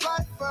this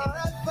life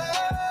forever.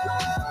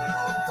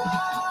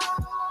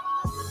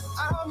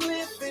 I'm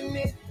living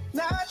it,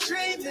 not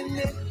dreaming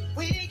it.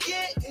 We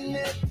getting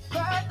it,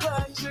 like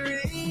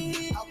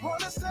luxury. I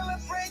wanna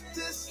celebrate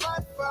this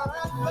life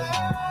forever.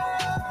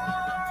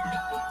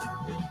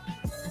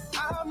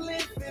 I'm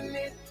living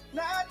it,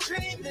 not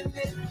dreaming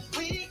it.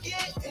 We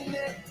getting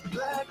it,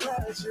 like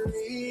luxury.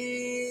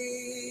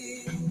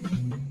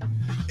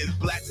 It's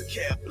black to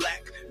care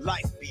black.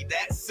 Life be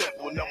that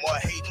simple. No more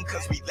hating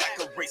cause we lack.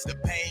 Erase the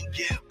pain,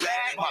 give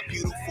back. My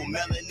beautiful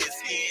melanin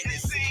skin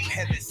is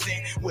heaven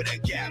sent with a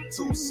gap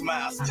tooth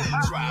smile. Still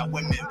dry,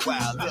 women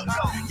wild. Look,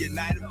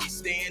 united we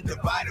stand,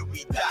 divided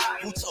we die.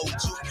 Who told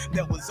you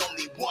there was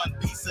only one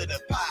piece of the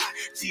pie?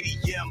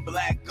 TDM,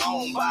 black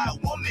owned by a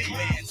woman.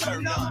 Man,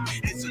 turn up.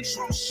 It's a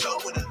true show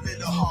with a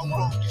little hard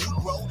rope. You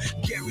grow.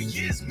 Gary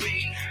is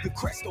me. The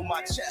crest on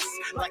my chest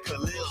like a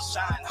little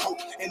shine. Hope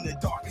in the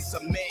darkest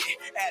of men.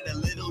 Add a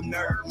little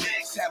nerd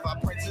mix. Have our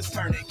princess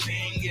turning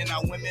king and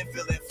our women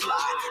feeling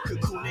fly.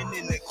 Cocooning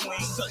in the queen.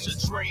 Such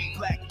a dream.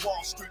 Black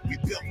Wall Street we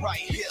built right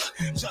here.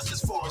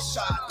 Justice for a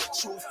shot. The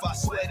truth I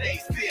swear they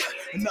fear.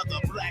 Another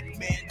black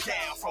man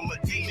down from a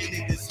demon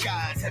in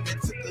disguise. Heaven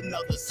took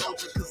another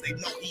soldier cause they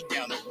know he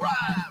down to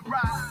ride.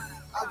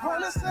 I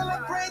wanna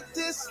celebrate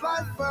this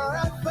life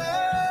forever.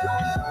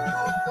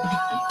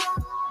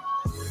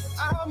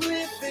 I'm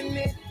living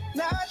it,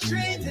 not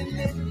dreaming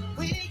it.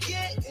 We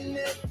getting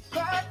it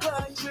like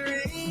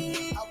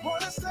luxury. I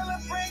wanna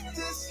celebrate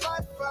this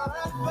life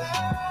forever.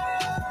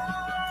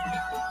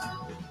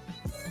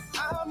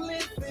 I'm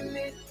living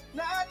it,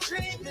 not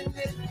dreaming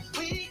it.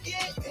 We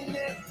getting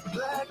it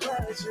like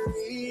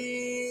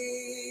luxury.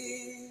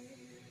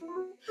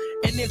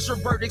 An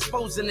introvert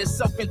exposing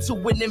himself into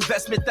an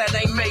investment that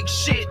ain't make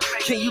shit.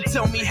 Can you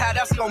tell me how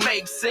that's gonna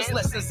make sense?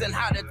 Lessons in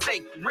how to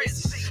take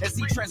risks as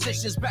he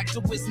transitions back to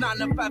his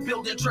 9-to-5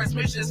 building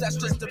transmissions. That's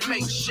just a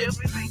makeshift.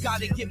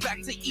 Gotta get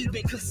back to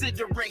even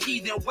considering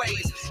heathen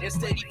ways.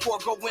 Instead he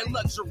foregoing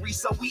luxury,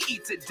 so we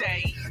eat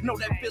today. Know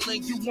that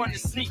feeling you wanna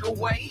sneak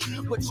away,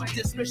 but you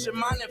dismiss your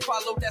mind and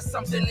follow that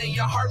something in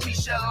your heart,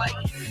 Michelle.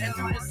 And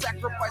through the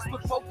sacrifice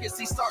with focus,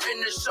 he's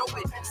starting to show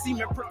it.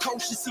 Seeming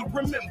precocious, he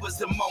remembers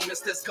the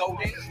moments that's golden.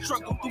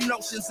 Struggle through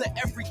notions of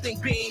everything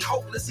being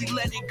hopeless. He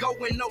let it go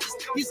and notice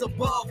he's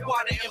above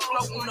water and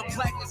floating. The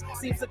blackness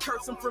seems to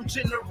curse him from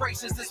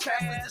generations. This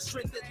past is the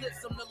strength that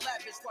lifts him to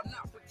lavish while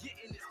not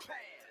forgetting his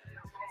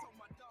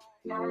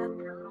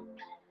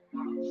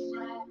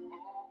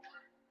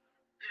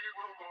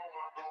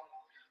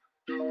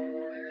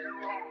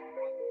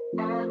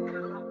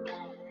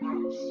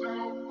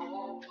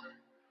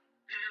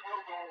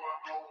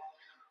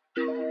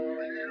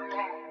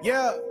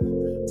Yeah,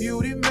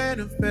 beauty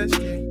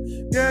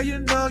manifesting. Girl, you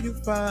know you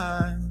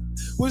fine.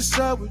 What's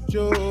up with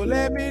you?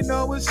 Let me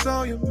know what's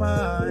on your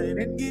mind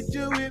and get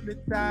you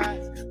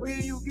hypnotized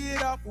when you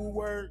get off of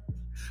work.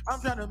 I'm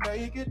trying to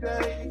make a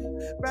day,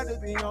 about to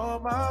be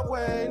on my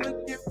way,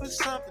 looking for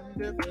something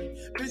different.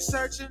 Been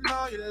searching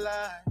all your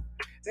life.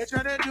 They're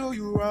trying to do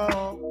you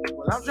wrong.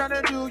 Well, I'm trying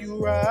to do you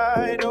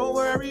right. Don't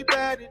worry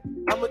about it.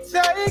 I'ma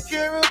take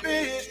care of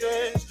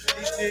business.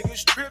 These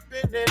niggas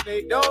tripping and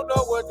they don't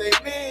know what they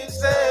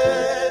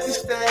missing.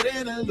 It's that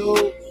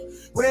interlude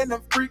when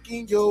I'm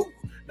freaking you.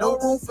 No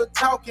room for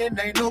talking,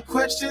 ain't no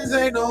questions,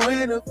 ain't no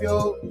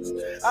interviews.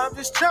 I'm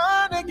just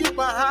trying to get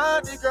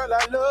behind it, girl.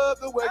 I love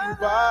the way you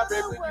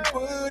vibrate when you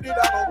put it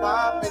out on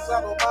my face,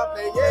 out on my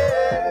plate,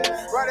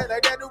 yeah. Ride it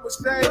like that new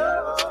mistake.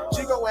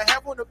 She going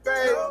half on the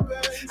babe.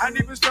 I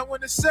need someone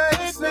to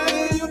save me.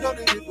 You know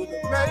that it was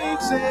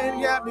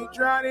amazing. Got me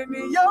drowning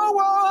in your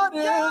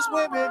waters,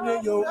 swimming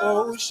in your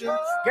ocean.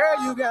 Girl,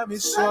 you got me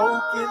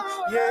soaking,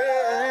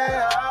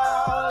 yeah.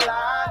 All I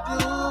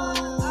do.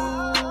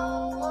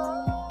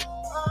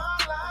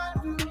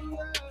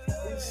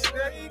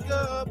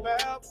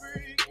 About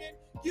freaking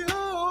you.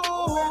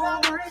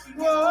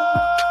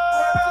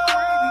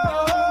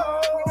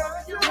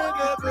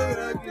 Whenever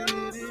I get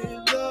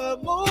in the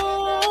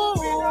mood,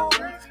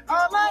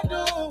 all I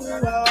do,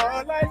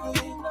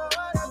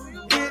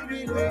 give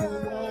me what you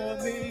want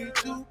me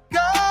to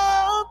go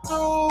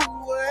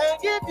through and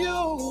give you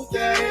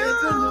that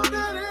interlude.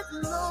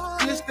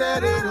 Just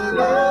that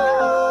interlude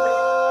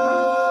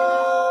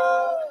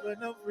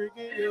when I'm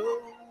freaking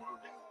you.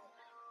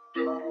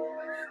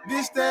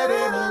 This, that,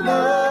 and a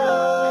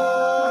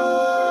love.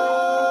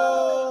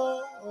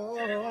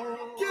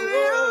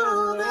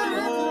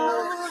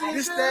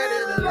 This, that,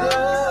 and a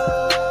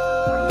love.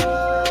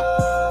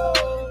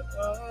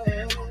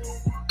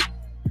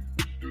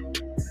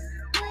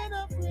 When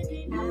I'm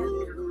freaking you.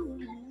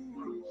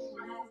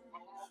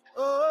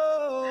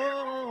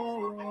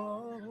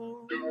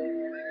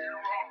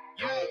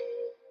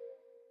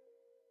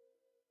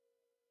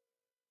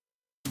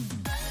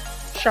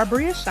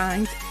 Shabria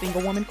Shine's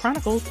Single Woman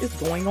Chronicles is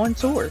going on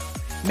tour.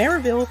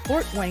 Maryville,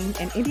 Fort Wayne,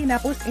 and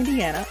Indianapolis,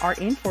 Indiana are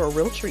in for a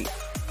real treat.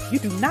 You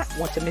do not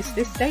want to miss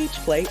this stage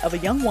play of a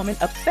young woman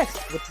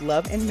obsessed with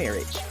love and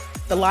marriage.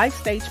 The live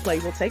stage play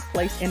will take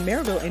place in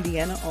Maryville,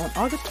 Indiana on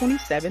August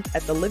 27th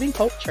at the Living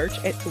Hope Church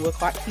at 2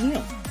 o'clock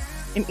p.m.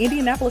 In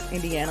Indianapolis,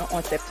 Indiana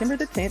on September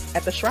the 10th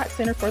at the Schrott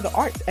Center for the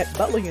Arts at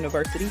Butler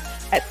University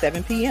at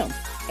 7 p.m.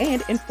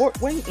 And in Fort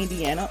Wayne,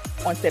 Indiana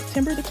on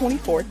September the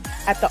 24th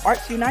at the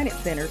Arts United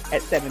Center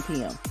at 7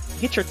 p.m.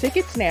 Get your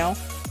tickets now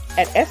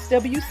at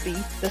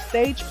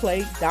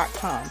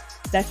swcthestageplay.com.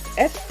 That's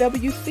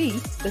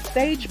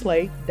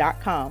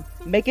swcthestageplay.com.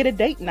 Make it a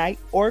date night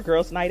or a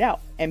girls' night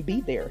out and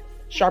be there.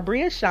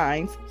 Shabria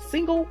Shine's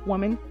Single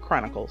Woman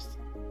Chronicles.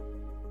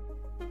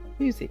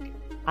 Music,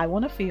 I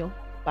Wanna Feel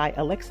by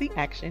Alexi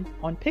Action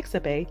on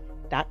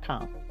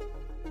Pixabay.com.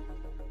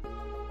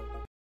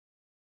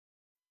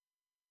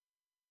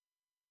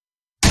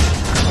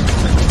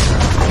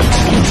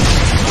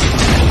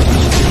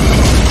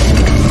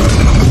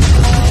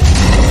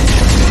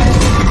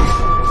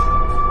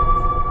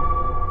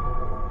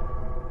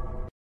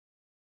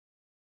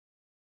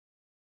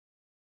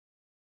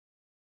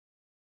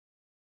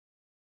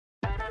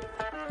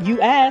 You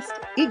asked,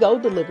 Ego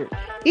delivered.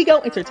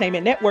 Ego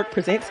Entertainment Network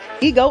presents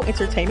Ego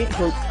Entertainment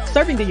Group,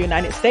 serving the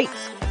United States.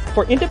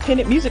 For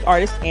independent music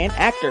artists and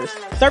actors,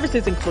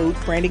 services include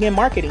branding and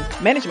marketing,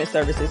 management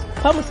services,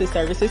 publicist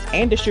services,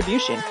 and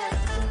distribution.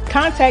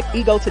 Contact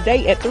Ego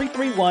today at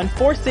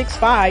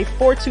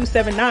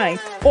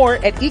 331-465-4279 or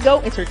at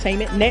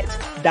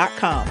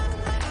egoentertainmentnet.com.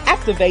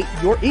 Activate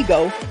your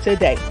ego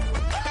today.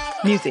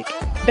 Music,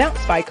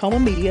 Bounce by Coma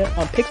Media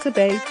on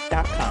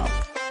pixabay.com.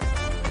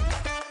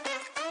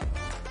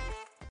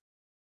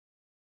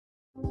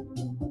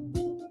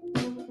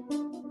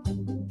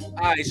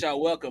 All right,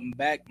 y'all, welcome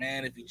back,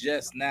 man. If you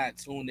just not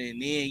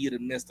tuning in, you'd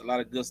have missed a lot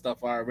of good stuff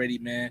already,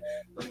 man.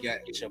 We got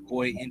your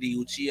boy Indy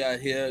Uchiha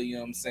here, you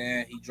know what I'm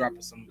saying? He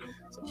dropping some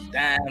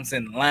dimes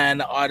and lying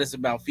to artists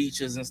about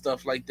features and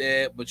stuff like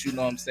that, but you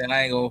know what I'm saying?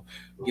 I ain't gonna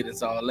get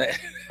into all that.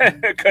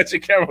 Cut your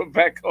camera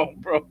back on,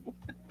 bro.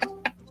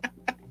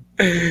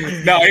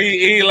 No,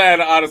 he ain't lying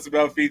to artists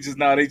about features.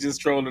 No, they just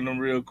trolling them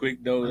real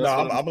quick, though.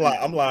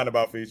 I'm lying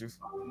about features.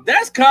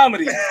 That's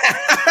comedy.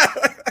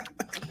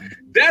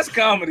 That's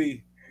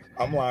comedy.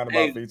 I'm lying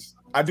about features.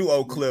 I do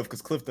owe Cliff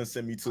because Cliff done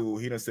sent me two.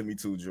 He done sent me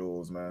 2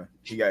 jewels, man.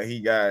 He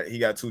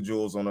got 2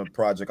 jewels on a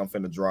project I'm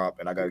finna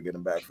drop, and I gotta get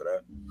him back for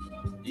that.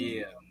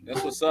 Yeah,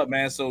 that's what's up,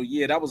 man. So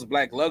yeah, that was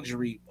Black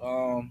Luxury.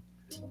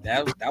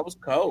 That was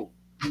cold.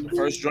 The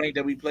first joint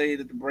that we played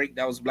at the break,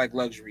 that was Black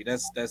Luxury.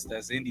 That's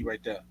indie right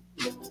there.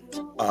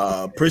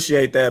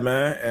 Appreciate that,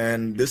 man.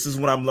 And this is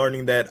when I'm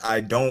learning that I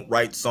don't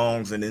write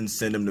songs and then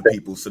send them to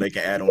people so they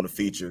can add on the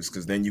features,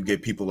 because then you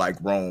get people like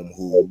Rome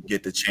who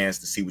get the chance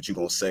to see what you're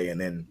gonna say and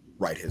then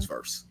write his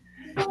verse.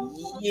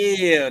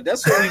 Yeah,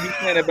 that's what we be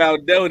saying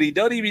about Doty.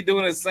 Doty be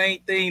doing the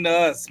same thing to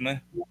us,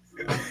 man.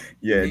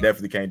 Yeah,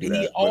 definitely can't do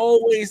that. He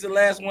always the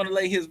last one to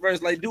lay his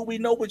verse. Like, dude, we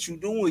know what you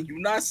doing. You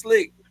not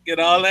slick and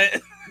all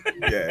that.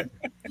 Yeah,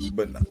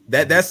 but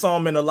that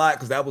song meant a lot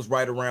because that was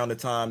right around the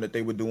time that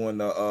they were doing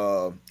the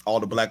all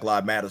the Black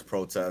Lives Matters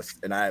protests,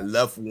 and I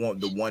left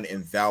the one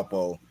in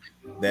Valpo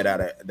that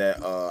I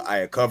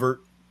had covered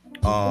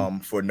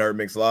for Nerd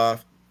Mix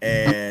Live,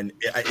 and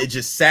it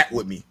just sat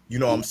with me, you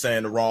know what I'm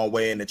saying, the wrong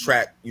way, and the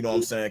track, you know what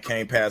I'm saying,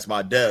 came past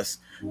my desk,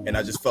 and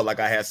I just felt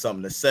like I had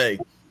something to say,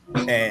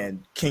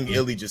 and King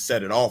Illy just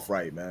set it off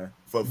right, man.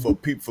 For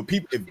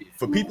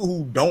people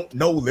who don't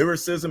know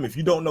lyricism, if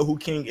you don't know who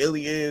King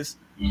Illy is,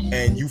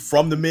 and you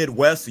from the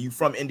Midwest, or you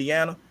from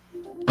Indiana,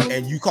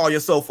 and you call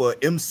yourself a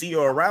MC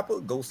or a rapper,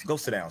 go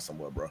sit down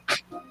somewhere, bro.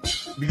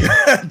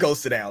 Go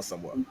sit down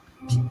somewhere,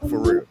 for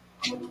real.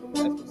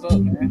 That's what's up,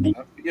 man.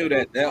 I feel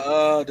that.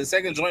 The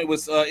second joint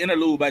was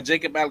Interlude by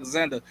Jacob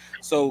Alexander.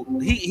 So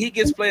he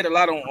gets played a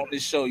lot on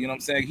this show. You know what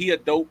I'm saying? He a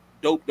dope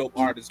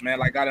artist, man.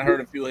 Like, I done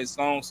heard a few of his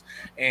songs,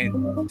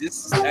 and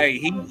this, hey,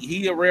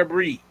 he a rare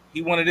breed.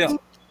 He one of them.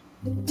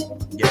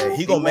 Yeah,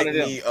 he gonna make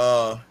me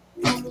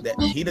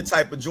he the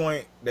type of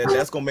joint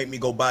that's gonna make me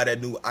go buy that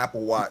new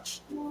Apple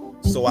Watch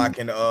so I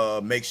can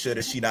make sure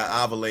that she not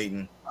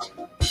ovulating,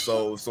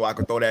 so I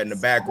can throw that in the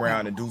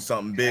background and do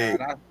something big.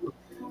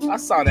 I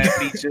saw that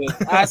feature.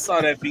 I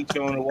saw that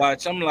feature on the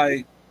watch. I'm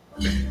like,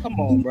 come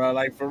on, bro.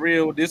 Like, for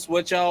real, this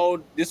what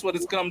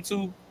it's come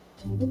to?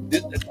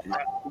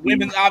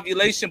 Women's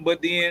ovulation,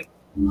 but then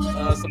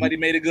somebody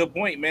made a good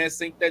point, man.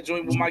 Sync that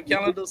joint with my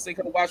calendar, sync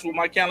her watch with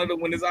my calendar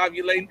when it's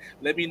ovulating.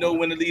 Let me know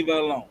when to leave her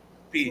alone.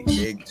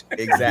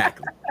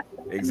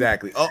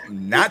 Exactly. Oh,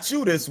 not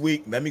you this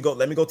week. Let me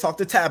go talk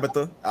to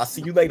Tabitha. I'll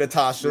see you later,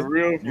 Tasha. For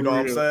real, you know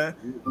real. What I'm saying?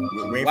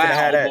 We ain't finna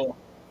have that.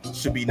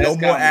 Should be no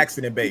more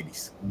accident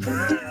babies.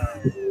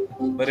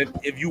 But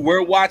if you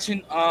were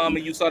watching and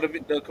you saw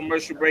the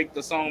commercial break,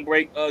 the song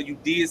break, you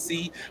did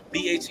see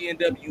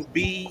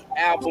BHNWB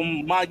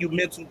album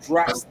Monumental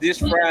drops this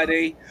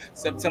Friday,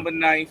 September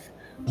 9th,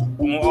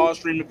 on all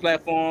streaming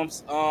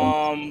platforms.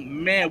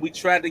 Man, we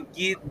tried to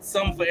get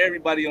something for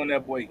everybody on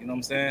that boy, you know what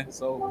I'm saying?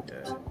 So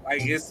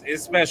like,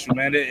 it's special,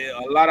 man.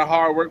 A lot of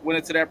hard work went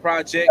into that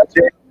project.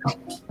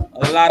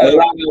 A lot of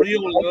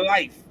real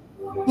life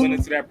went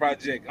into that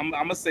project. I'm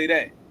gonna say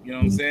that, you know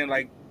what I'm saying?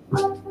 Like,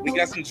 we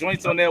got some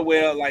joints on there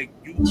where, like,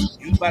 we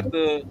about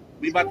to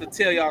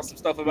tell y'all some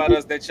stuff about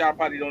us that y'all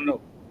probably don't know.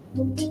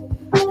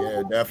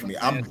 Yeah, definitely.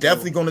 I'm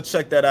definitely gonna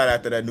check that out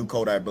after that new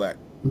Kodak Black.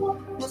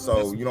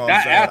 So you know what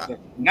I'm saying?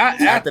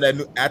 Not after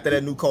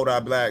that new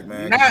Kodak Black,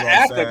 man. Not you know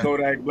after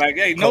Kodak Black.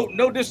 Hey,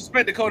 no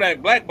disrespect to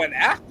Kodak Black, but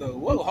after.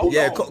 Whoa, hold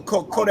on.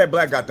 Kodak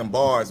Black got them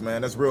bars,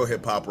 man. That's real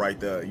hip hop right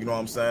there. You know what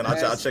I'm saying?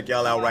 I'll check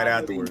y'all out right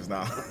afterwards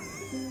now.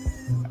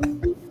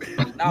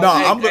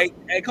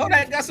 Hey,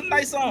 Kodak got some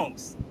nice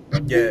songs.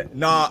 Yeah,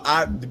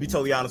 to be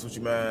totally honest with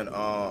you, man,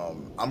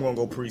 I'm gonna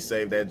go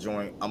pre-save that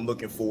joint. I'm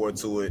looking forward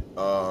to it.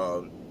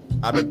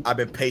 I've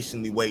been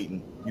patiently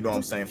waiting, you know what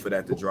I'm saying, for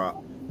that to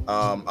drop.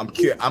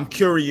 I'm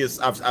curious.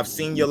 I've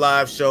seen your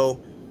live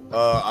show.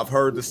 I've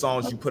heard the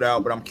songs you put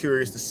out, but I'm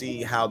curious to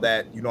see how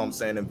that, you know what I'm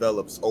saying,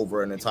 envelops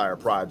over an entire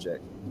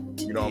project.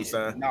 You know what I'm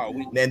saying? No,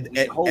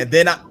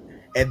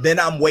 and then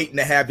I'm waiting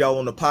to have y'all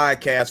on the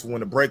podcast for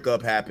when the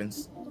breakup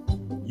happens.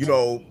 You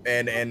know,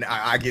 and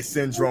I get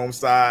Syndrome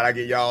side, I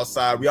get y'all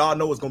side. We all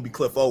know it's gonna be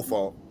Cliff O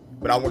fault.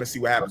 but I want to see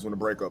what happens when the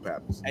breakup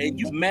happens. Hey,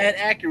 you mad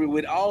accurate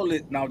with all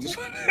it. No, just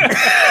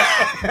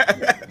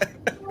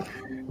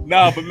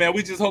no, but man,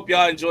 we just hope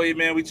y'all enjoy it,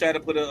 man. We try to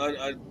put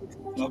a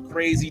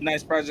crazy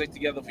nice project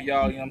together for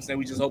y'all. You know what I'm saying?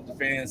 We just hope the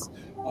fans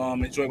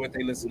enjoy what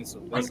they listening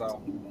to. That's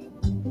all.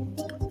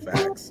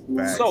 Facts.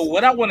 So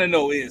what I want to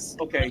know is,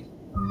 okay,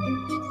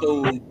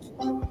 so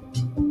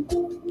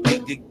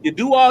you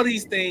do all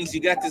these things,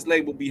 you got this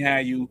label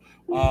behind you.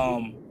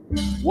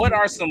 What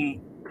are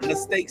some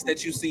mistakes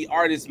that you see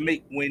artists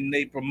make when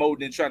they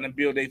promote and trying to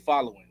build a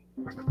following?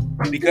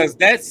 Because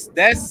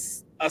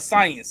that's a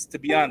science, to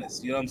be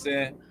honest. You know what I'm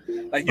saying?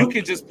 Like you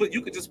could just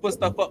put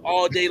stuff up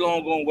all day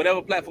long on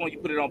whatever platform you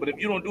put it on, but if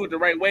you don't do it the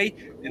right way,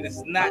 then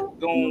it's not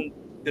going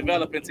to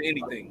develop into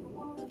anything.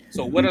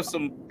 So what are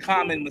some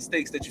common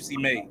mistakes that you see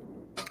made?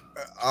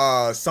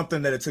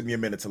 Something that it took me a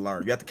minute to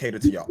learn. You have to cater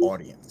to your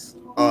audience.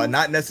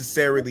 Not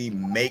necessarily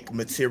make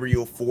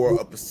material for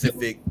a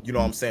specific, you know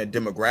what I'm saying,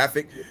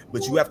 demographic,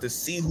 but you have to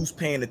see who's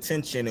paying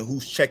attention and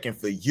who's checking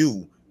for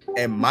you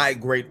and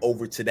migrate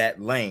over to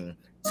that lane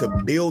to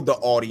build the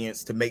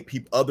audience, to make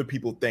other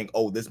people think,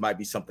 oh, this might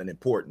be something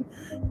important.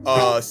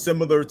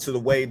 Similar to the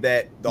way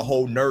that the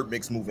whole Nerd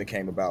Mix movement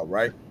came about,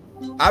 right?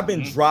 I've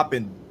been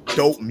dropping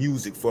dope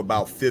music for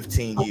about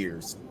 15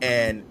 years,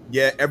 and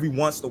yeah, every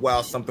once in a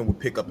while something would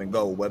pick up and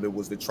go, whether it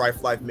was the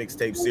Trife Life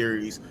mixtape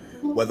series,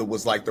 whether it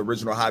was like the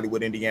original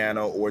Hollywood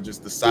Indiana, or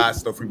just the side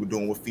stuff we were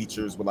doing with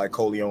features with like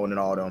Coleon and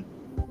all them.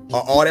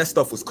 All that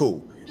stuff was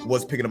cool. It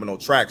wasn't picking up no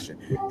traction.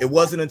 It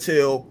wasn't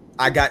until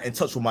I got in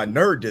touch with my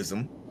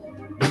nerdism,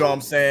 you know what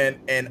I'm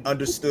saying, and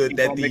understood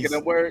that these making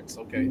up words,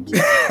 okay,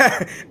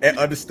 and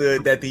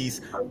understood that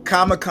these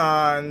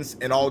Comic-Cons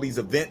and all these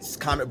events,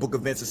 comic book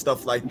events and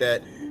stuff like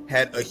that,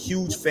 had a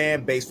huge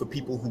fan base for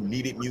people who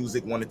needed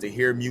music, wanted to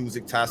hear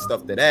music, tie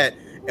stuff to that.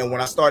 And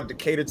when I started to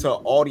cater to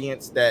an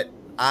audience that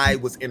I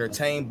was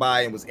entertained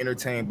by and was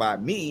entertained by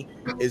me,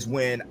 is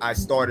when I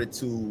started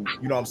to,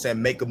 you know what I'm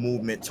saying, make a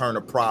movement, turn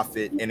a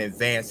profit, and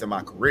advance in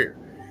my career.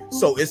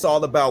 So it's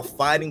all about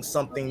finding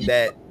something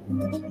that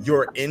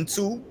you're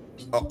into,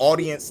 an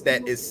audience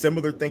that is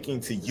similar thinking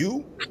to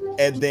you,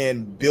 and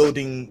then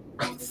building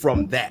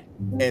from that.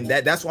 And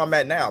that's where I'm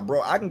at now,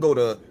 bro. I can go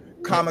to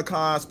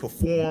Comic-Cons,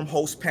 perform,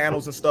 host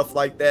panels and stuff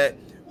like that.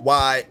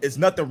 Why, there's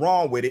nothing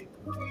wrong with it.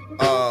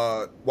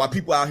 While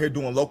people out here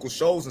doing local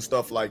shows and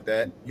stuff like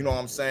that, you know what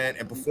I'm saying,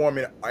 and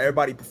performing,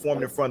 everybody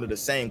performing in front of the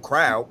same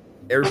crowd,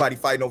 everybody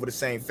fighting over the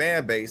same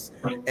fan base,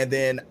 and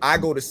then I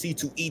go to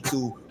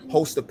C2E2,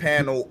 host a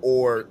panel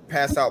or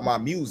pass out my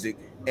music,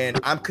 and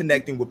I'm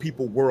connecting with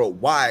people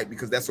worldwide,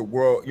 because that's a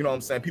world, you know what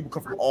I'm saying, people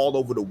come from all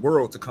over the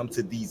world to come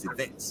to these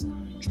events.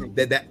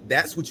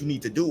 That's what you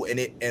need to do.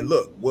 And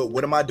look,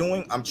 what am I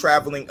doing? I'm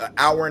traveling an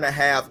hour and a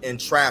half in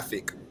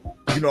traffic,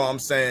 you know what I'm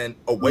saying,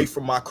 away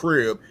from my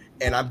crib,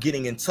 and I'm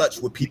getting in touch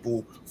with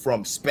people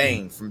from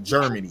Spain, from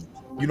Germany,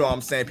 you know what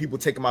I'm saying, people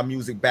taking my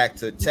music back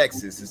to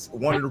Texas. It's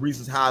one of the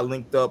reasons how I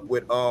linked up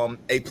with A+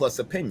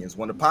 Opinions,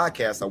 one of the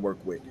podcasts I work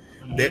with.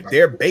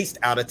 They're based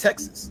out of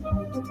Texas,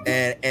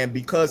 and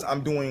because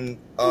I'm doing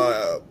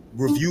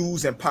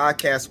reviews and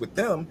podcasts with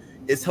them,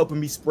 it's helping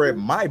me spread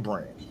my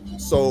brand.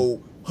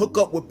 So hook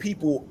up with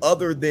people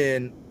other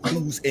than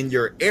who's in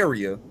your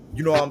area,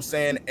 you know what I'm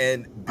saying,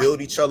 and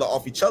build each other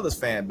off each other's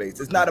fan base.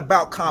 It's not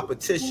about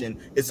competition,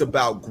 it's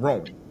about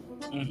growing.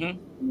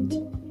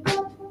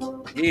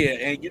 Yeah,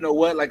 and you know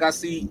what, like I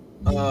see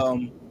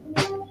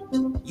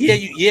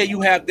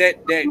you have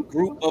that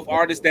group of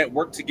artists that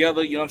work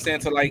together, you know what I'm saying,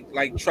 to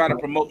like try to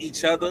promote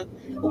each other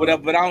or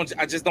whatever, but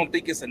I just don't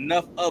think it's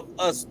enough of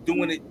us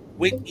doing it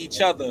with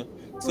each other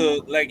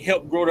to like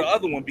help grow the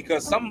other one,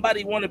 because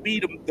somebody want to be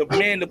the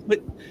man to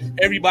put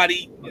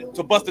everybody,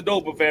 to bust the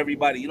dope for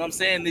everybody, you know what I'm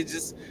saying. It's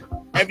just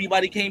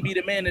everybody can't be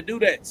the man to do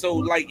that. So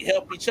like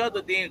help each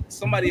other, then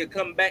somebody will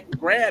come back and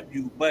grab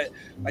you. But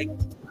like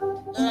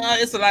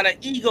it's a lot of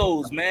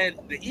egos, man.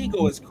 The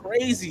ego is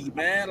crazy,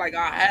 man. Like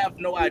I have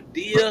no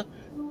idea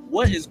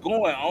what is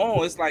going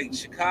on. It's like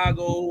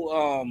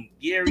Chicago,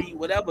 Gary,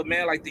 whatever,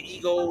 man. Like the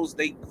egos,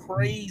 they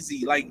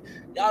crazy. Like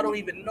y'all don't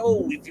even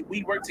know, if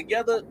we work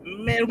together,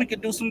 man, we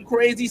could do some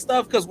crazy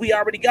stuff because we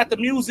already got the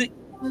music.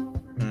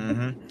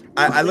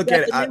 I look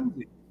at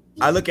it.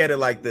 I look at it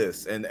like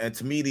this, and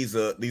to me these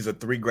are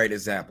three great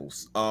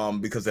examples,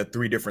 because they're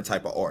three different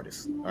type of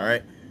artists. All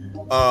right,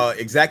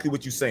 exactly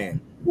what you're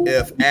saying.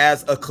 If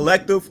as a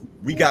collective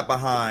we got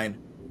behind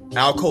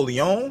Al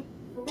Coleon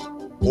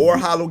or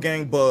Hollow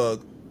Gang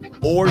Bug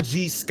or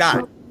G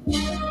Scott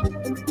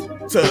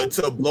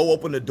to blow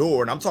open the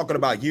door, and I'm talking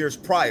about years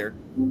prior,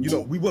 you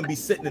know, we wouldn't be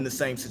sitting in the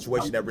same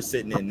situation that we're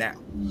sitting in now.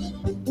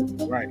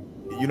 Right.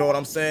 You know what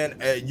I'm saying?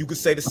 You could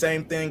say the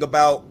same thing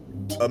about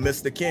a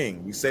Mr.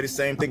 King. You say the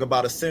same thing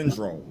about a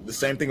Syndrome. The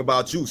same thing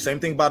about you. Same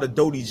thing about a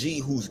Dodie G,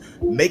 who's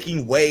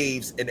making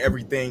waves and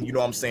everything. You know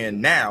what I'm saying?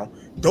 Now,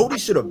 Dodie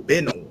should have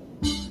been on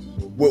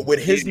with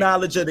his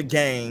knowledge of the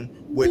game,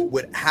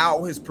 with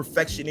how his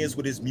perfection is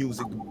with his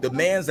music. The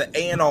man's an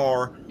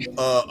A&R,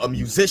 a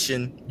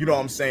musician, you know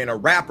what I'm saying, a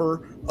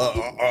rapper,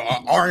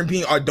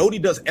 R&B. Doty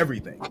does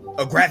everything.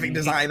 A graphic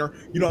designer,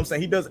 you know what I'm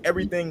saying. He does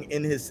everything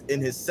in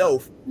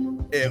himself.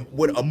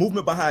 With a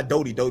movement behind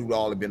Doty would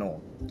all have been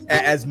on.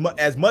 As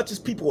much as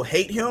people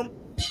hate him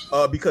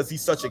because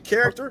he's such a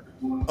character,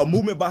 a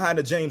movement behind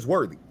a James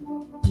Worthy.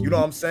 You know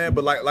what I'm saying?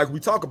 But like we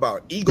talk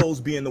about,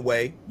 egos be in the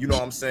way, you know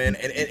what I'm saying?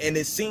 And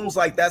it seems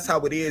like that's how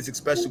it is,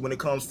 especially when it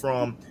comes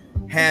from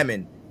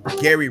Hammond,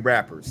 Gary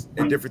rappers,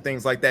 and different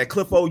things like that.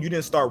 Cliff O, you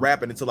didn't start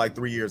rapping until like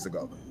 3 years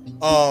ago.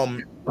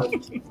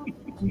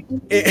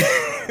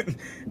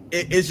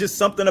 It's just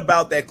something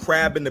about that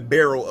crab in the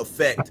barrel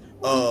effect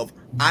of,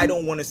 I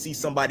don't want to see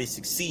somebody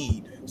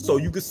succeed, so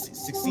you could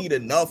succeed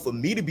enough for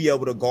me to be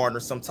able to garner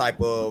some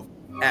type of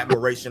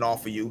admiration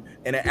off of you,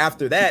 and then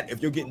after that,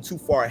 if you're getting too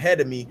far ahead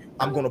of me,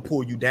 I'm gonna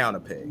pull you down a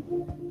peg.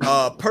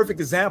 Perfect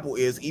example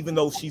is, even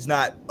though she's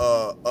not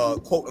a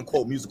quote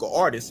unquote musical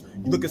artist,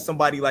 you look at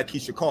somebody like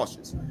Keisha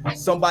Cautious,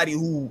 somebody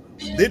who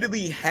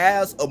literally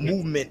has a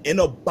movement in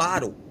a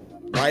bottle,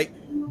 right?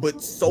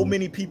 But so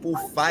many people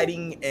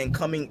fighting and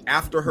coming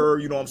after her,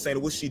 you know what I'm saying,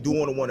 what's she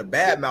doing, and want to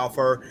badmouth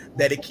her,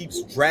 that it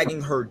keeps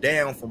dragging her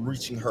down from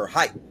reaching her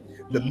height.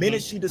 The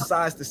minute she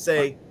decides to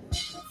say,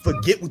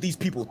 forget what these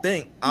people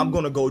think, I'm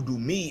gonna go do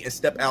me and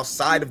step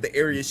outside of the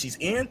area she's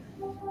in,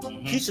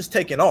 he's just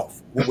taking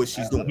off with what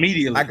she's doing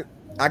immediately.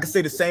 I can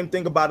say the same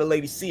thing about a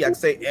Lady C. I can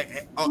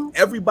say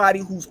everybody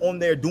who's on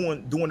there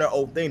doing their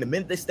own thing, the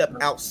minute they step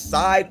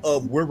outside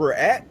of where we're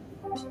at,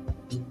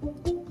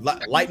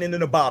 lightning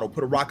in a bottle,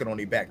 put a rocket on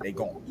their back, they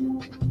gone.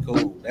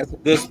 Cool. That's a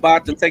good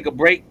spot to take a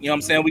break. You know what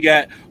I'm saying? We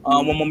got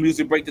one more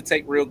music break to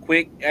take real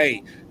quick.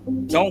 Hey,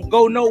 don't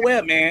go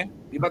nowhere, man.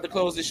 We about to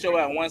close this show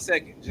out in 1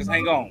 second. Just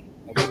hang on.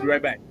 We'll be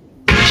right back.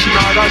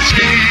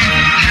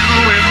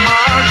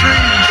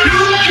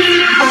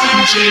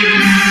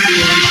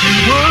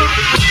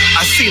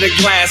 I see the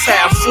glass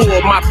half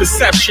full, my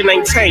perception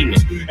ain't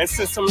tainted. And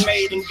since I'm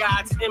made in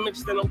God's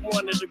image, then I'm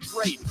one of the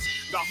greatest.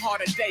 The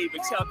heart of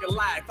David, tell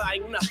Goliath I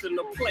ain't nothing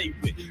to play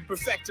with.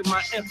 Perfecting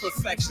my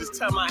imperfections,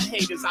 tell my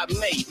haters I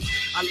made it.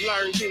 I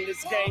learned in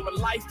this game of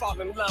life, fall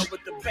in love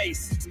with the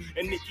basics.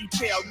 And if you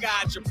tell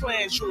God your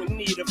plans, you're in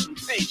need of some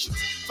patience.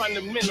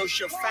 Fundamentals,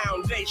 your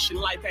foundation,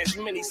 life has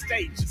many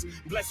stages.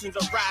 Blessings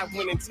arrive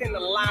when intent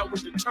align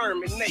with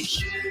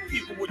determination.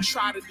 People will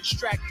try to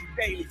distract you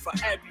daily for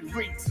every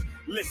reason.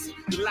 Listen,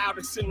 the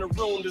loudest in the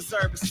room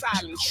deserve a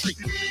silent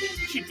treatment.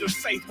 Keep your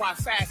faith while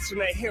fasting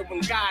and hear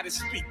when God is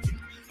speaking.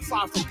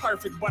 Far from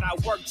perfect, but I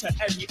work to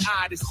every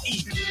eye that's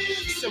even.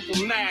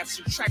 Simple math,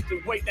 subtract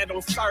the weight that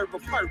don't serve a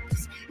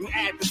purpose, and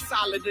add the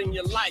solid in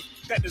your life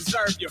that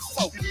deserve your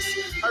focus.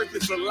 Earth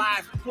is a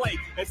live play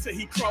until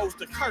he closed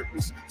the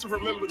curtains. To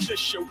remember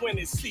this your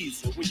winning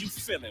season when you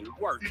feeling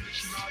work.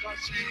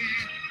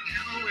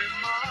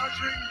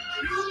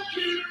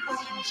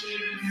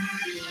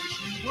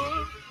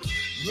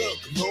 Look,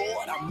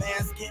 Lord, I'm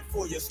asking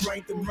for your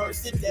strength and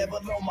mercy. Devil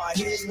on my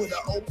head with an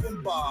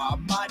open bar.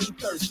 I'm mighty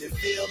thirsty.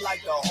 Feel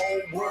like the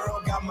whole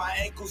world got my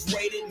ankles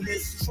weighted.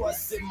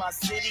 Mistrust in my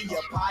city.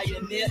 A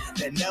pioneer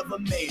that never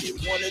made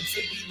it. Wanted to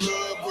be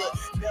loved,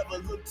 but never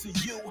looked to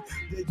you.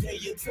 The day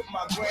you took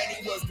my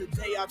granny was the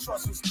day our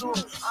trust was through.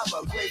 I'm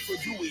a grateful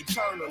you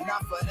eternal,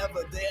 not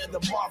forever there, the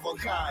Marvel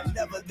kind.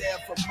 Never there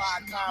for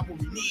my kind when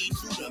we need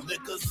you. The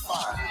liquor's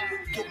fine.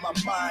 Get my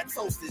mind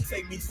toasted.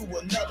 Take me to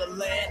another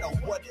land. Or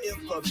what if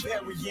a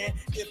variant,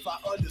 if I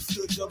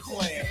understood your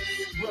plan.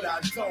 But I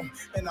don't,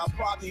 and I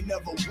probably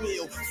never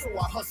will. So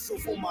I hustle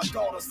for my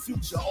daughter's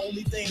future,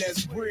 only thing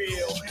that's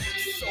real.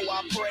 So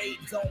I pray,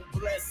 don't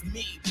bless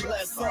me,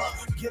 bless her.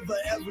 Give her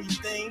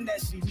everything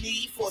that she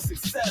need for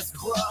success,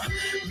 bruh.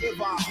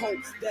 Live our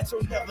hope that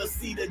you'll never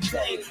see the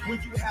day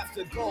when you have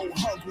to go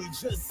hungry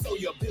just so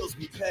your bills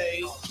be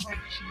paid.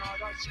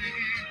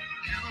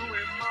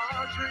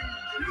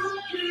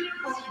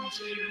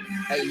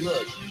 Hey,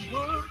 look,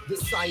 the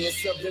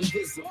science of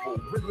invisible,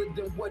 realer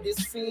than what is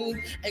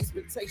seen.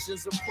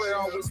 Expectations of prayer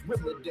always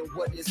realer than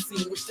what is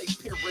seen. Which they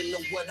peering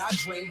than what I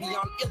dream,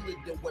 beyond iller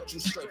than what you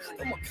strain.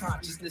 I'm a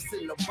consciousness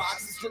in the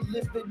box, it's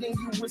delivered and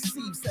you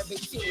receive. 7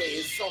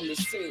 killers on the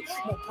scene,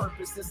 more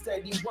purpose than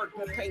steady work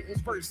than painting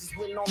verses.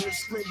 When on the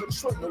screen, but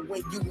triller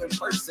when you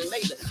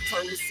impersonator.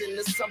 Turn this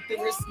into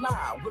something that's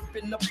not,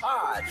 whipping the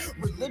pod.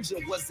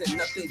 Religion wasn't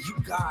nothing, you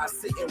guys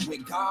sitting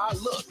with God.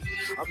 Look,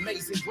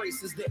 amazing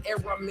grace is the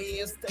era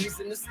man stays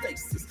in the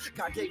stasis.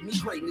 God gave me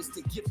greatness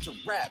to give to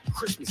rap.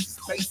 Christmas is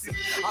basic.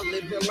 I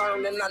live and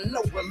learn and I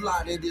know a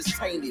lot of this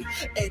tainted.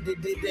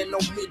 Edited and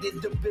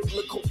omitted the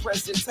biblical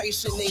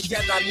presentation. And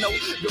yet I know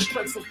the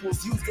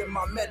principles used in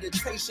my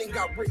meditation.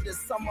 Got rid of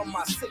some of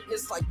my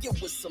sickness like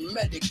it was some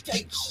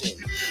medication.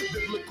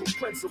 Biblical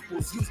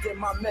principles used in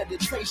my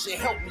meditation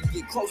help me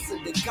get closer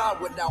to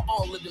God without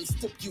all of them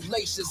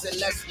stipulations. And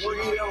that's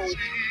real.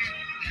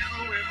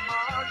 You in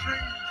my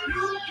dreams,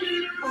 you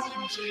keep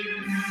on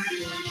changing.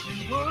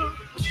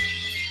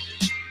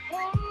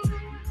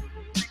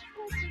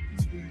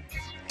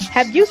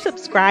 Have you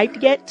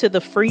subscribed yet to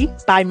the free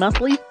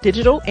bi-monthly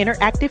digital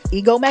interactive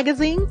Ego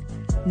magazine?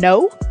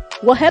 No?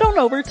 Well, head on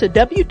over to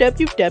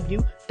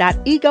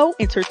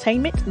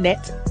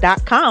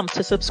www.egoentertainmentnet.com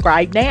to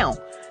subscribe now.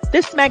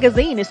 This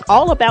magazine is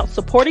all about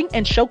supporting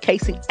and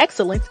showcasing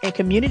excellence in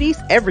communities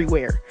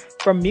everywhere,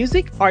 from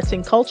music, arts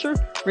and culture,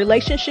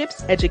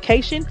 relationships,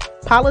 education,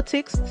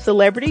 politics,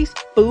 celebrities,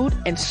 food,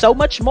 and so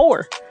much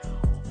more.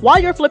 While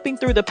you're flipping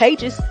through the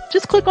pages,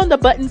 just click on the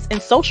buttons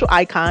and social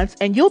icons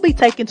and you'll be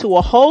taken to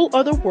a whole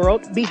other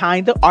world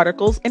behind the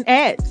articles and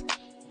ads.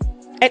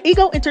 At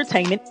Ego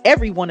Entertainment,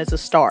 everyone is a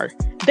star.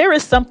 There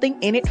is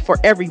something in it for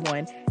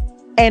everyone.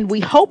 And we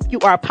hope you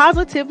are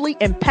positively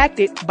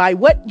impacted by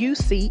what you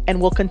see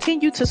and will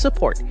continue to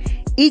support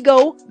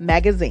Ego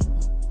Magazine.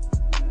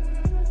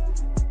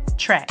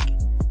 Track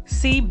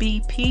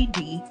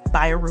CBPD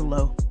by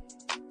Arulo.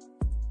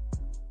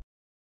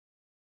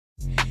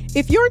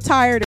 If you're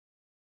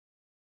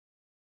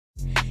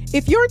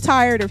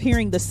tired of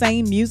hearing the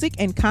same music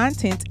and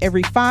content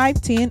every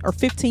 5, 10, or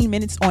 15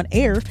 minutes on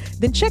air,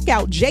 then check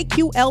out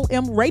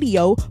JQLM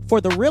Radio for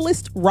the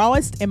realest,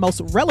 rawest, and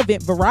most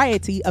relevant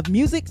variety of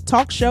music,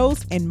 talk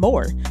shows, and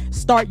more.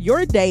 Start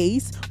your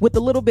days with a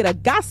little bit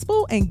of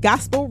gospel and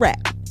gospel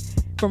rap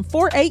from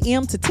 4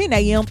 a.m. to 10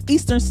 a.m.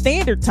 Eastern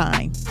Standard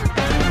Time.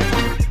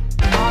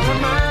 All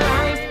of my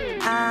life,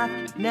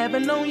 I've never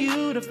known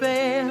you to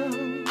fail.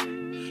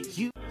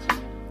 You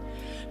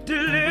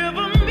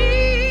deliver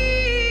me.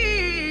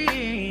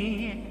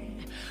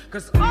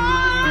 'Cause all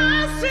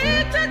I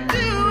seem to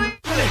do is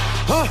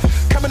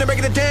coming and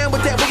breaking it down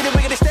with that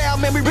wiggity style,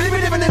 man. We really be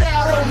living it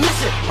out, don't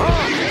miss it.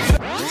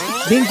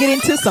 Then get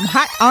into some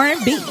hot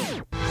R&B. Say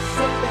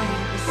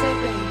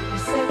baby,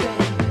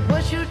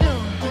 what you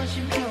doing?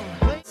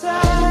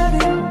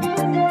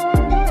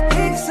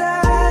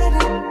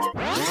 Excited.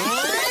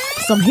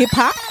 Some hip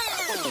hop.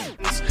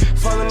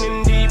 Falling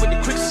in deep with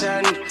the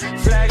quicksand.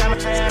 Flag on my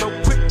hand,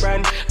 oh quick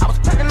run. I was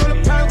packing on the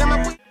pound, got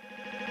my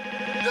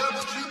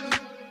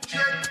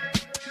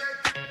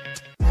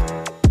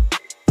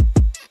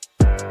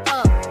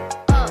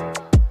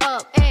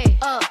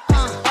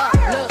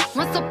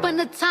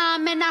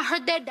time and I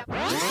heard that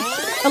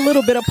a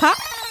little bit of pop,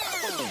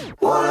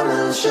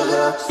 watermelon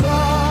sugar,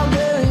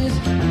 strawberries,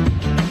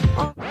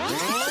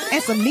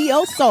 and some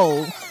neo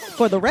soul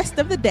for the rest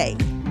of the day.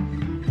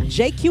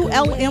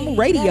 JQLM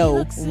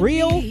Radio,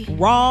 real,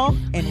 raw,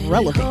 and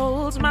relevant.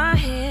 holds my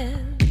hand.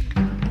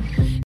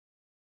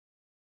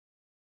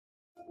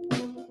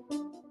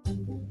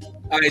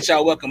 All right,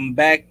 y'all, welcome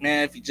back,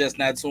 man. If you're just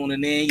not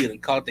tuning in, you done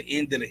caught the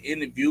end of the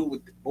interview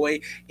with the boy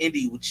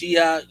Indy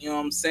Uchiha. You know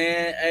what I'm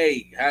saying?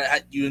 Hey, how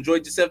you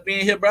enjoyed yourself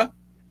being here, bro?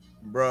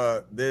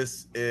 Bruh,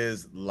 this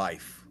is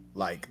life.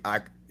 Like,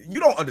 you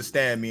don't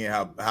understand me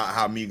and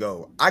how me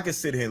go. I can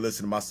sit here and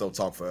listen to myself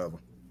talk forever.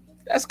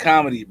 That's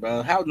comedy,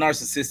 bro. How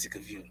narcissistic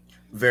of you.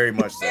 Very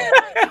much so.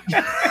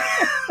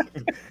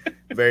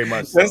 Very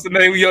much so. That's the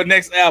name of your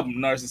next album,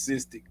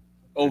 Narcissistic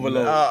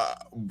Overload.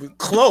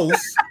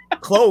 Close.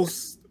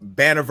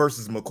 Banner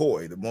versus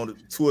McCoy,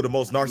 two of the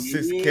most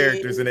narcissistic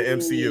characters in the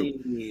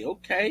MCU.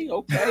 Okay.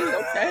 All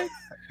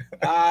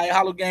right,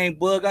 Hollow Gang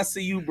Bug, I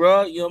see you,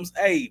 bro. You know what I'm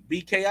saying?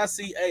 Hey, BK, I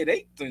see.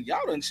 Hey, y'all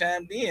done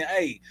chimed in.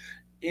 Hey,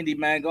 Indy,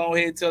 man, go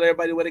ahead and tell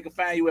everybody where they can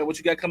find you at. What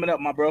you got coming up,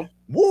 my bro?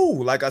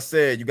 Woo! Like I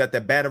said, you got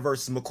that Banner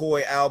versus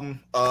McCoy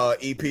album,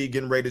 EP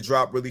getting ready to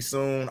drop really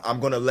soon. I'm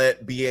gonna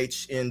let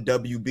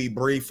BHNWB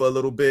breathe for a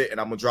little bit, and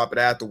I'm gonna drop it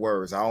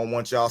afterwards. I don't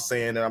want y'all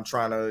saying that I'm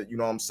trying to, you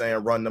know what I'm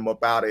saying, run them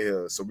up out of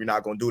here. So we're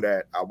not gonna do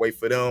that. I'll wait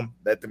for them,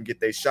 let them get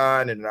their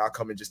shine, and then I'll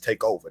come and just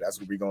take over. That's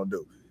what we're gonna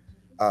do.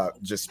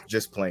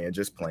 Just playing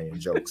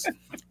jokes.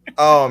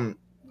 Man,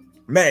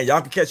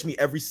 y'all can catch me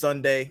every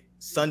Sunday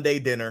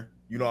dinner.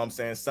 You know what I'm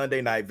saying?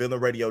 Sunday night, Villain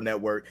Radio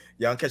Network.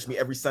 Y'all can catch me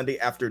every Sunday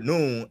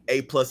afternoon,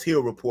 A+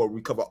 Hill Report.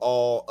 We cover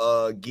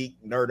all geek,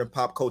 nerd, and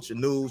pop culture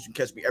news. You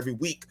can catch me every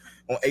week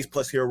on A+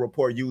 Hill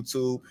Report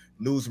YouTube,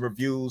 news and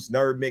reviews,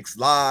 Nerd Mix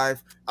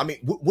Live. I mean,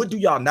 what do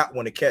y'all not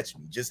want to catch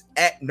me? Just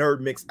at Nerd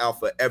Mix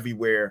Alpha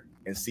everywhere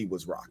and see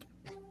what's rocking.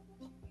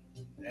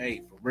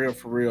 Hey,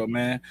 for real,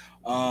 man.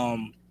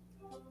 You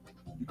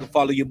can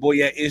follow your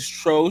boy at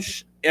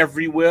Troche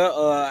everywhere.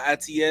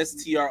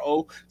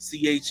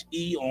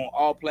 ITSTROCHE on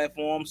all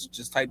platforms.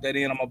 Just type that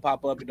in. I'm gonna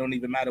pop up. It don't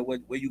even matter where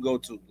you go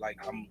to. Like,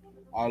 I'm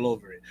all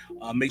over it.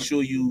 Make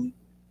sure you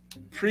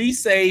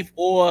pre-save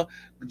or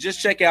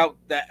just check out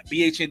that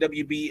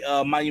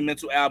BHNWB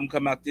Monumental album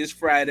come out this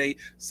Friday,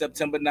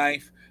 September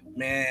 9th.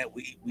 Man,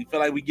 we feel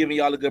like we're giving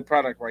y'all a good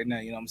product right now.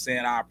 You know what I'm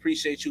saying? I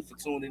appreciate you for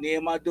tuning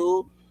in, my dude. You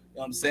know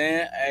what I'm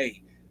saying?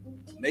 Hey,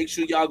 make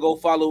sure y'all go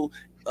follow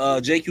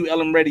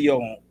JQLM Radio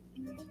on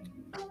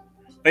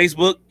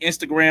Facebook,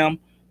 Instagram,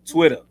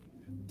 Twitter.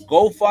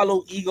 Go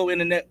follow Ego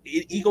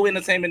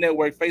Entertainment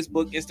Network,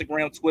 Facebook,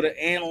 Instagram, Twitter,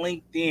 and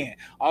LinkedIn.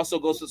 Also,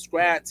 go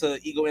subscribe to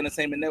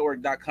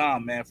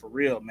EgoEntertainmentNetwork.com, man. For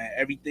real, man.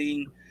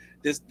 Everything.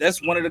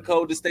 That's one of the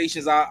coldest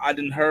stations I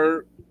done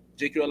heard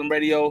JQLM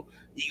Radio.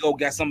 Ego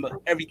got some of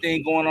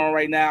everything going on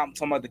right now. I'm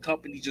talking about the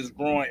company just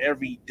growing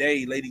every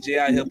day. Lady J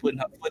out here putting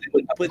her foot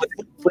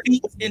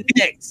in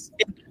decks.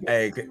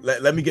 Hey,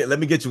 let me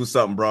get you with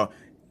something, bro.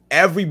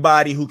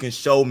 Everybody who can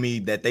show me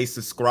that they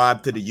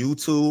subscribe to the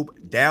YouTube,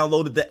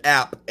 downloaded the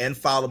app, and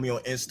follow me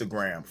on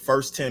Instagram,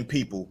 first 10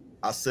 people,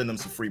 I'll send them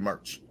some free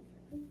merch.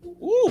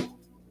 Ooh.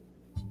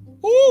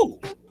 Ooh.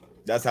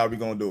 That's how we're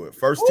gonna do it.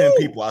 First 10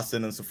 people, I'll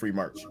send them some free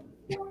merch.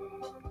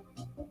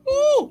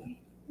 Ooh.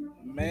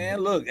 Man,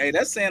 look, hey,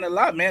 that's saying a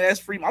lot, man. That's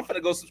free. I'm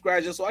finna go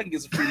subscribe just so I can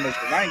get some free merch.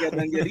 I ain't got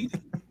nothing yet either.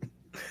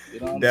 You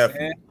know what I'm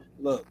saying?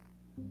 Look.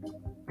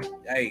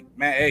 Hey,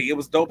 man, hey, it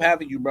was dope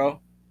having you, bro.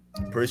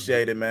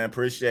 Appreciate it, man.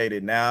 Appreciate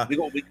it. Now we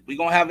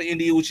gonna have an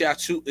Indy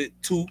Uchiha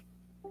 2.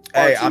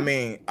 Hey, I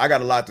mean, I got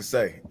a lot to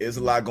say. There's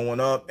a lot going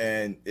up,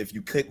 and if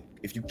you kick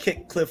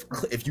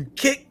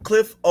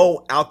Cliff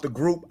O out the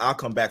group, I'll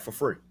come back for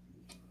free.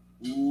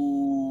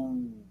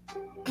 Ooh,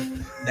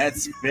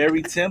 that's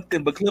very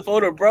tempting. But Cliff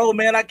O, bro,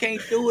 man, I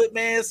can't do it,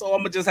 man. So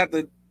I'm gonna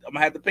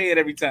have to pay it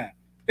every time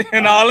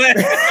and all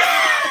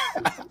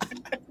that.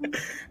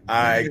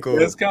 All right, cool.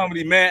 That's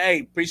comedy, man. Hey,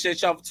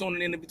 appreciate y'all for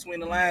tuning in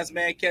Between the Lines,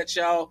 man. Catch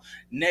y'all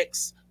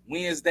next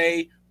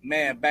Wednesday,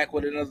 man. Back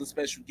with another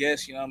special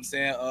guest. You know what I'm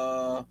saying?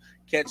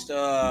 Catch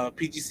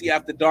PGC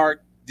After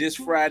Dark this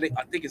Friday.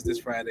 I think it's this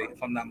Friday,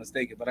 if I'm not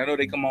mistaken. But I know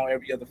they come on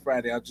every other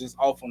Friday. I'm just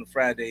off on the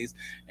Fridays,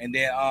 and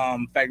then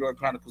Fat Girl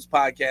Chronicles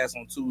podcast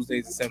on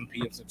Tuesdays at 7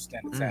 p.m. Central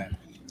Standard Time.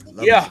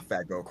 Love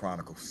Fat Girl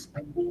Chronicles.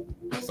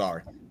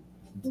 Sorry.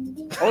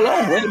 Hold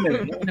on, wait a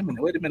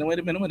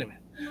minute.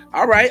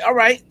 All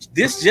right.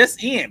 This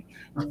just in.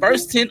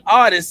 First 10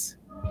 artists,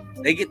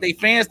 they get their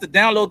fans to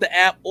download the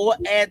app or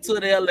add to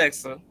their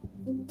Alexa.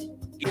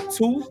 Get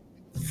 2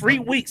 free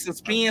weeks of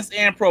spins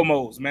and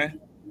promos, man.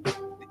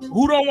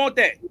 Who don't want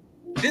that?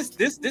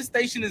 This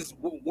station is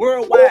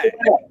worldwide.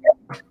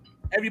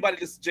 Everybody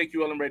listen to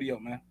JQLM Radio,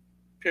 man.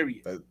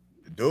 Period.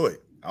 Do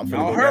it. I'm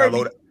finna go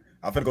download it.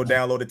 I'm finna go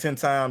download it 10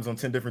 times on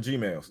 10 different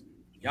Gmails.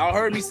 Y'all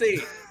heard me say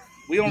it.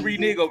 We don't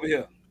renege over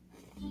here.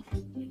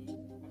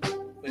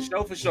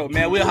 For sure,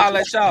 man. We'll holler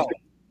at y'all.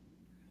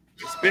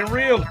 It's been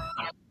real.